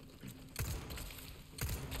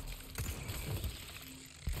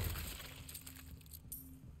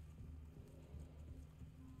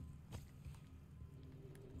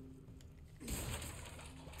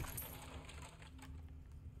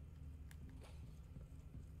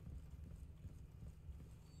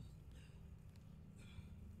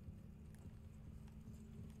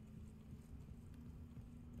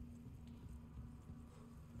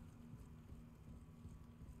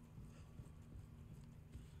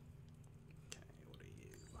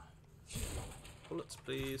 Bullets,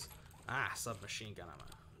 please. Ah, submachine gun ammo.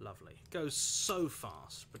 Lovely. Goes so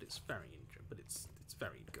fast, but it's very it's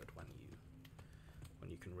very good when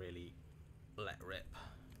you can really let rip.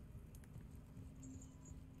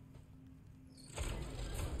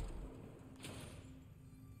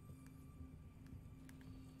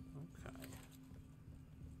 Okay.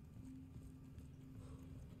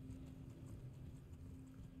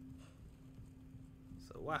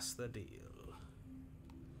 So what's the deal?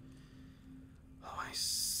 Oh, I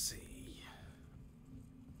see.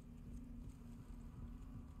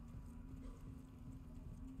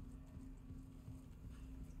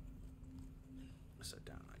 So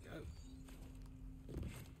down I go.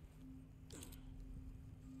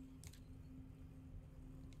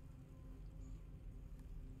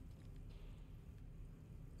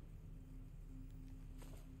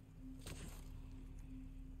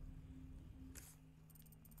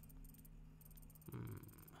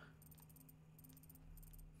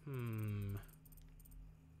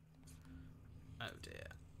 Oh dear.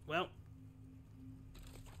 Well.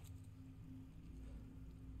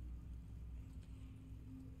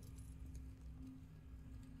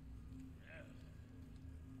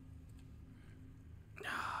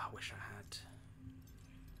 Ah, I wish I had.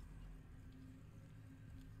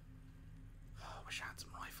 Oh, I wish I had some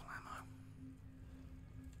rifle ammo.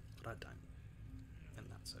 But I don't. And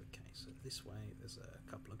that's okay. So this way, there's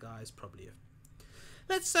a couple of guys, probably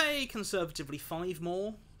let's say conservatively 5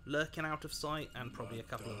 more lurking out of sight, and probably a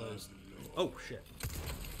couple of those. Oh shit.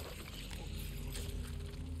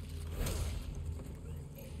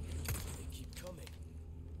 They keep coming.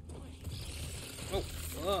 Oh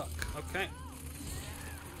fuck. Okay.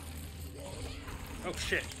 Oh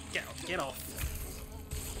shit. Get off.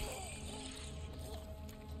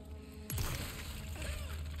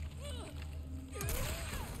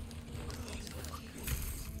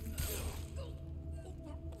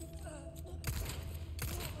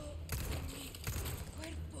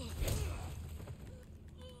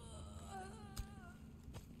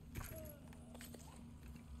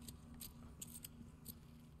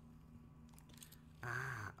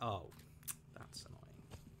 Oh, that's annoying.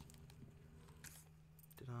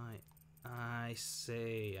 Did I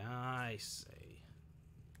see. I see.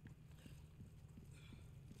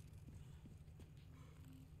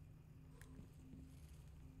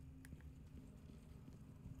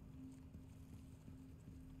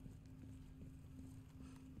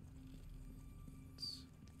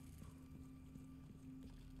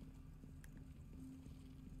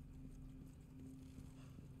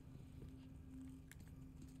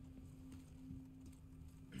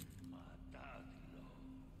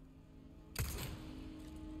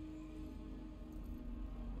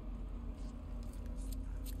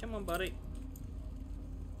 Come on, buddy.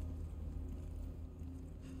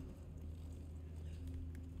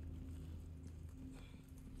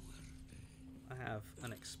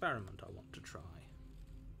 experiment I want to try.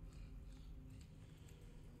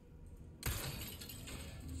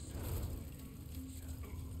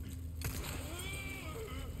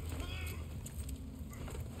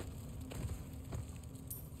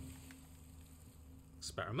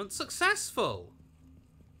 Experiment successful!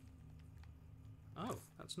 Oh,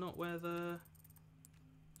 that's not where the...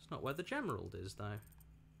 It's not where the Gemerald is, though.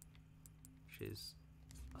 Which is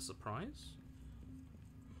a surprise.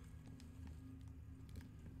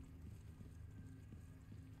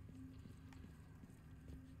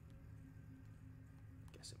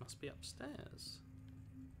 Guess it must be upstairs.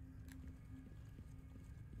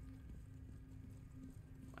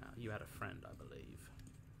 Wow, you had a friend, I believe.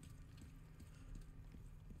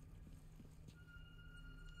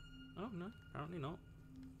 Oh, no, apparently not.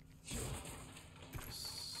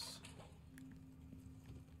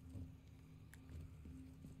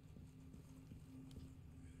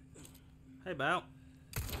 Hey, Belle.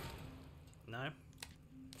 No.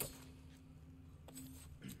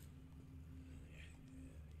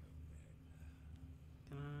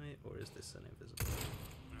 Can I, or is this an invisible?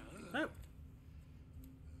 No.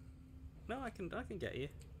 No, I can get you.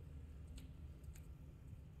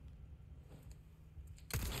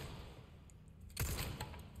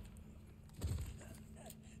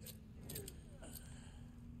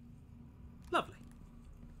 Lovely.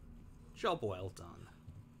 Job well done.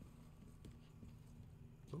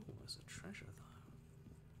 Oh, there's a treasure, though.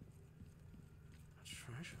 A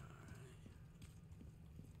treasure.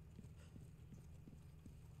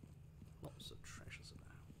 Lots of treasures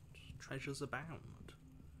about. Treasures abound.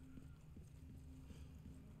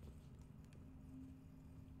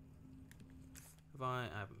 I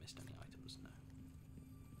haven't missed any items, no.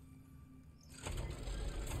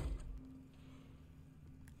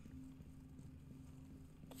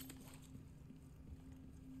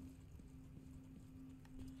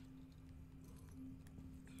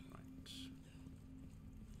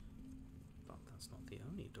 But that's not the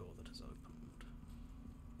only door that has opened.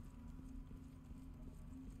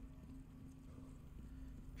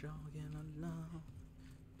 Jogging along,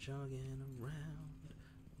 jogging around,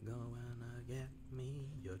 gonna get me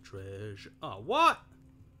your treasure. Oh, what?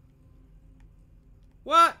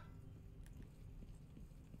 What?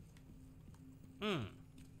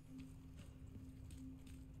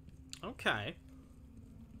 Okay.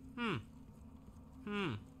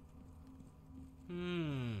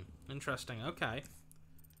 Interesting. Okay.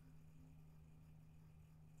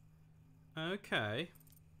 Okay.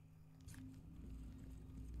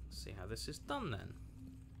 Let's see how this is done then.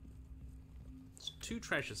 There's 2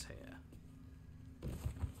 treasures here.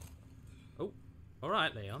 Oh,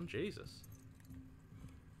 alright, Leon. Jesus.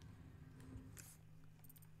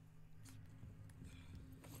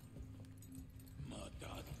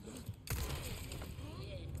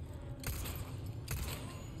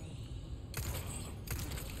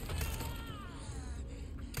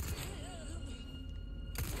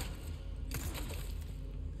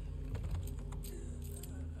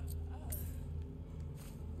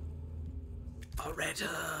 A red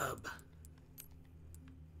herb.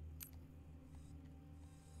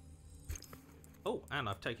 Oh, and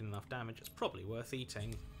I've taken enough damage. It's probably worth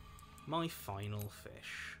eating my final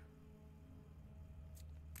fish.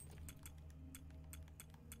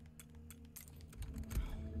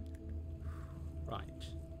 Right.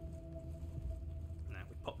 Now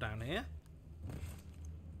we pop down here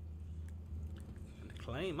and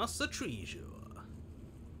claim us a treasure.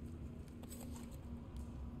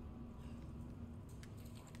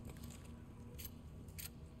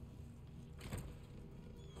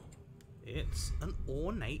 It's an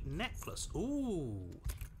ornate necklace. Ooh,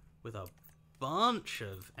 with a bunch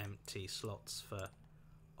of empty slots for...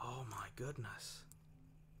 Oh my goodness.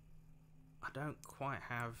 I don't quite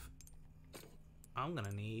have... I'm going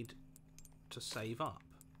to need to save up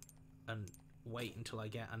and wait until I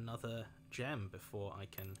get another gem before I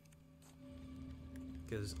can...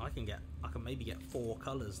 Because I can maybe get 4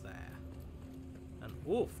 colours there. And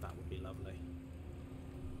oof, that would be lovely.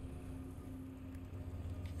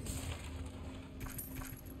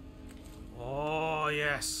 Oh,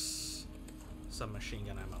 yes! Some machine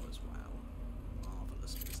gun ammo as well.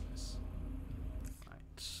 Marvellous business.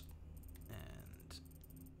 Right. And...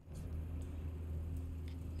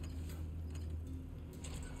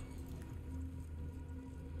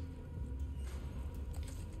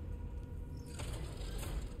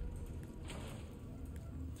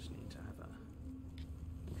 just need to have a...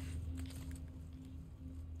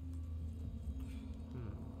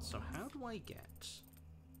 So how do I get...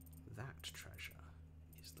 that treasure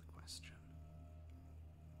is the question.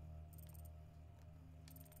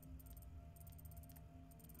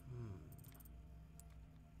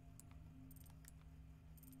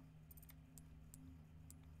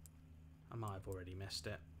 might have already missed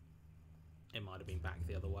it. It might have been back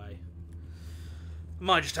the other way.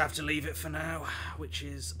 Might just have to leave it for now, which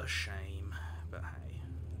is a shame. But hey,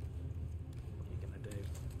 what are you gonna do?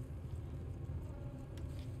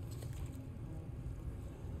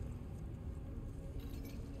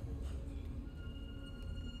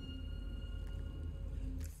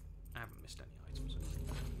 I haven't missed any items.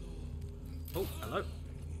 Oh, hello.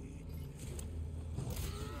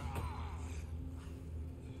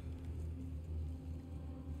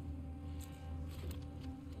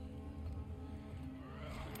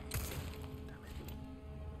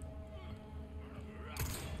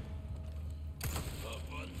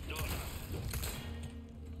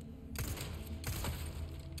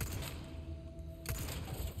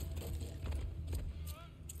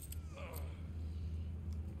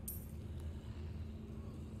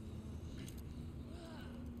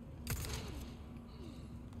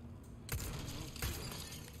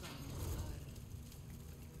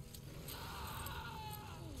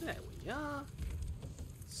 There we are.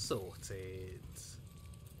 Sorted.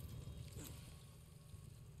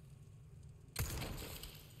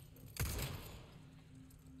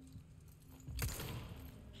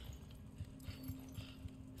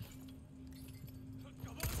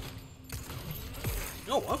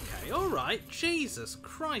 Oh, okay, alright. Jesus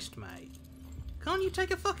Christ, mate. Can't you take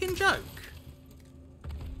a fucking joke?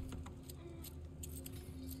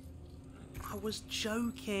 I was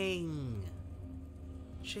joking.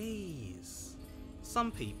 Jeez.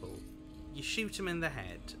 Some people, you shoot them in the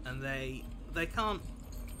head and they can't...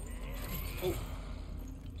 Oh.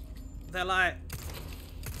 They're like...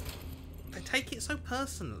 They take it so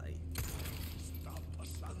personally.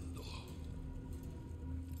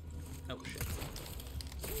 Oh shit.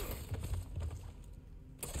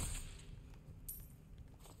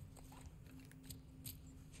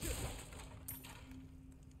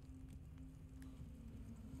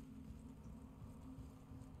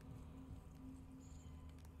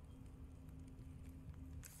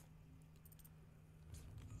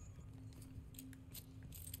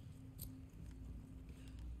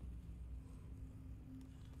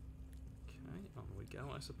 On we go,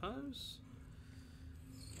 I suppose.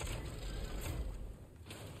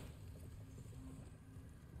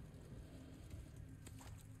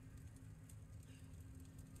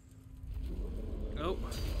 Oh.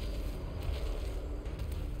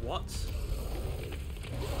 What?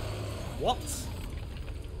 What?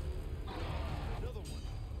 Another one.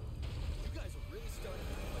 You guys are really starting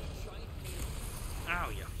to look like giant Ow,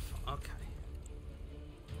 you okay.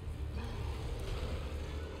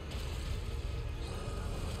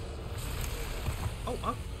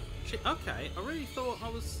 Oh, shit, okay. I really thought I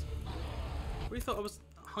was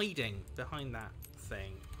hiding behind that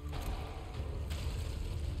thing.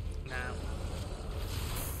 Now,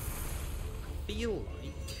 I feel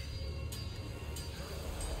like...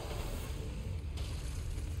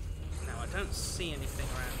 Now, I don't see anything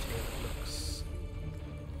around here that looks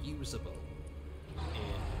usable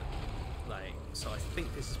in, like, so I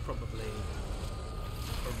think this is probably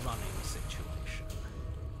a running situation.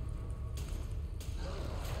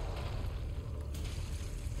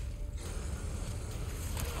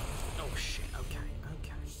 Oh shit, okay.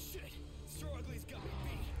 shit. Strugly's got me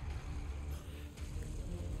beat.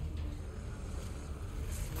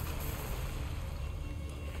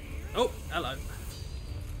 Oh, hello.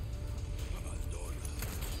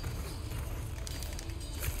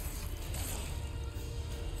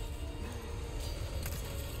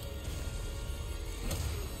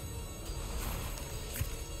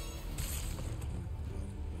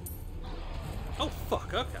 Oh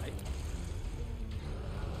fuck, okay.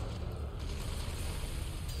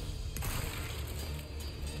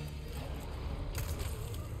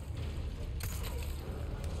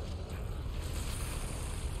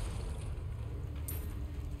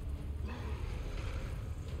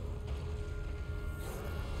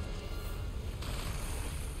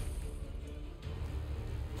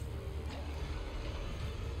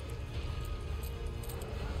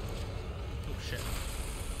 Oh shit.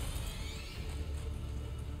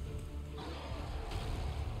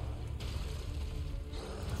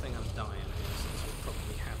 I think I'm dying here, so this will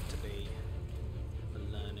probably have to be a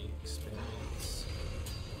learning experience.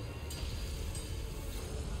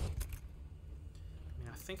 I mean,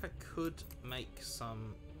 I think I could make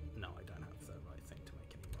some... No, I don't have the right thing to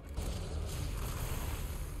make any right.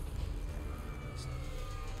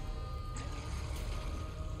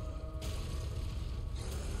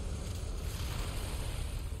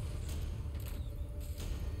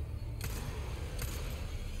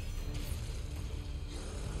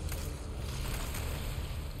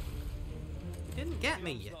 Didn't get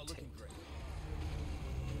me It's yet. not looking great.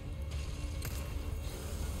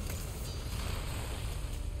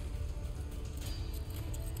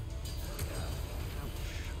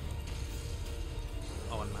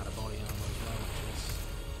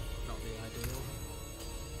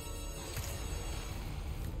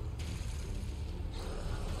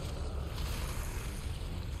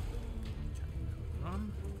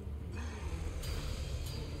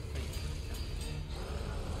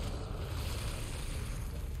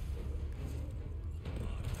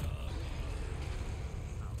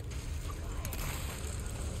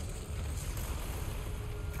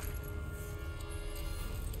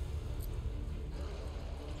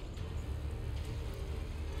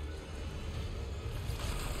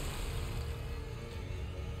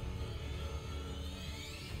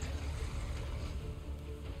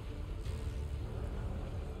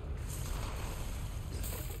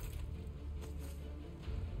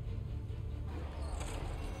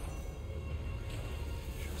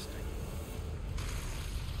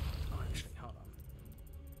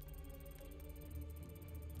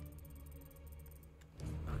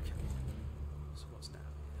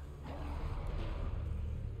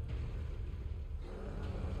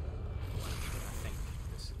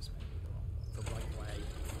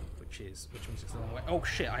 means it's the wrong way. Oh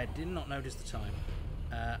shit! I did not notice the time.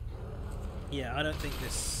 Yeah, I don't think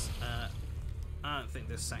this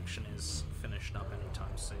section is finished up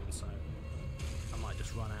anytime soon. So I might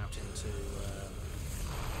just run out into.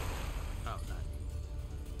 Oh no.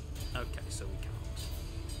 Okay, so we can't.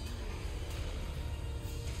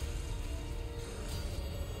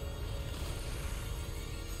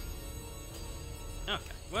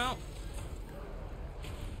 Okay, well.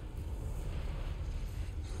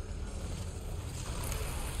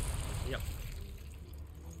 Yep.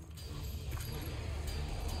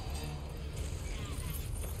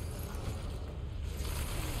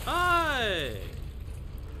 Oh!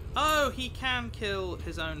 Oh, he can kill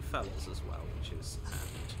his own fellas as well, which is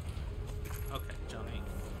handy. Okay, Johnny,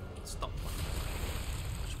 stop playing.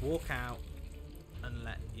 Just walk out and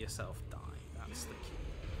let yourself die. That's the key.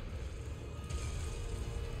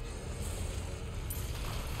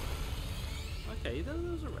 Okay,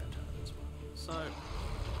 there's a red turn as well. So.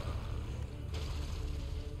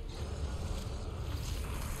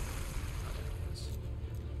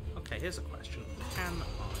 Okay, here's a question. Can I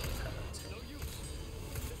hurt him?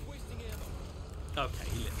 Okay,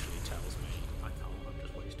 he literally tells me I can't. I'm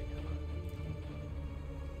just wasting ammo.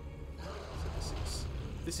 So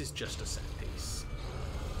this is just a set piece.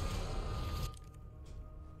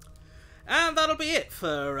 And that'll be it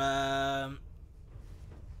for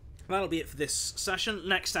this session.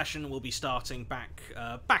 Next session we'll be starting back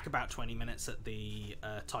about 20 minutes at the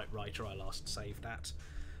typewriter I last saved at.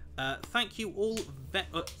 Thank you all.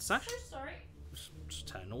 Sash? So sorry. Just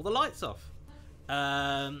turn all the lights off.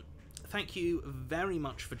 Thank you very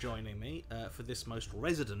much for joining me for this most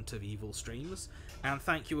resident of evil streams, and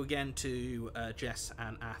thank you again to Jess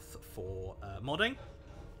and Ath for modding,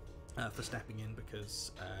 for stepping in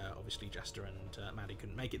because obviously Jester and Maddie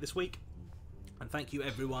couldn't make it this week. And thank you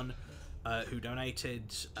everyone who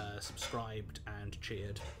donated, subscribed, and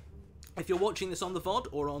cheered. If you're watching this on the VOD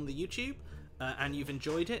or on the YouTube and you've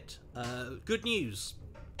enjoyed it, good news,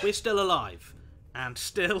 we're still alive. And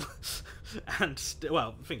still,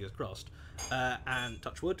 well, fingers crossed, and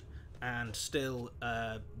touch wood, and still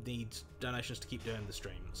need donations to keep doing the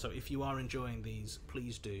stream. So if you are enjoying these,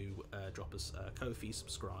 please do drop us a Ko-fi,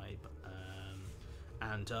 subscribe,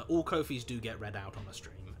 and all Ko-fis do get read out on a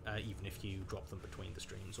stream, even if you drop them between the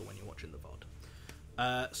streams or when you're watching the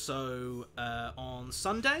VOD. So on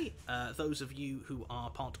Sunday, those of you who are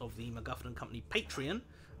part of the MacGuffin & Company Patreon,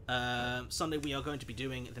 Sunday we are going to be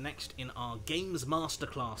doing the next in our Games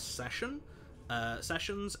Masterclass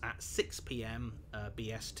sessions at 6 PM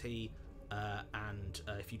BST, and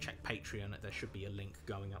if you check Patreon there should be a link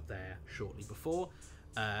going up there shortly before,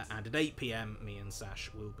 and at 8 PM me and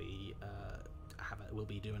Sash will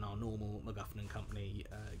be doing our normal MacGuffin & Company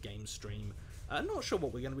game stream. Not sure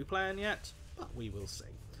what we're going to be playing yet, but we will see.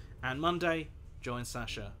 And Monday, join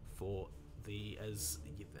Sasha for as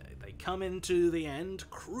they come into the end,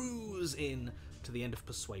 cruise in to the end of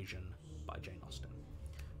Persuasion by Jane Austen.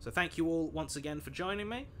 So thank you all once again for joining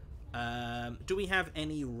me. Do we have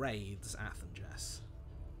any raids, Ath and Jess?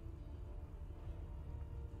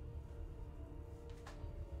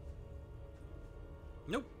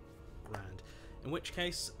 Nope. Grand. In which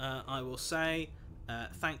case, I will say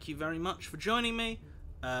thank you very much for joining me.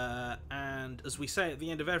 And as we say at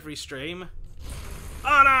the end of every stream...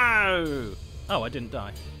 Oh no! Oh, I didn't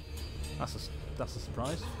die. That's a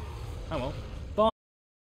surprise. Oh well.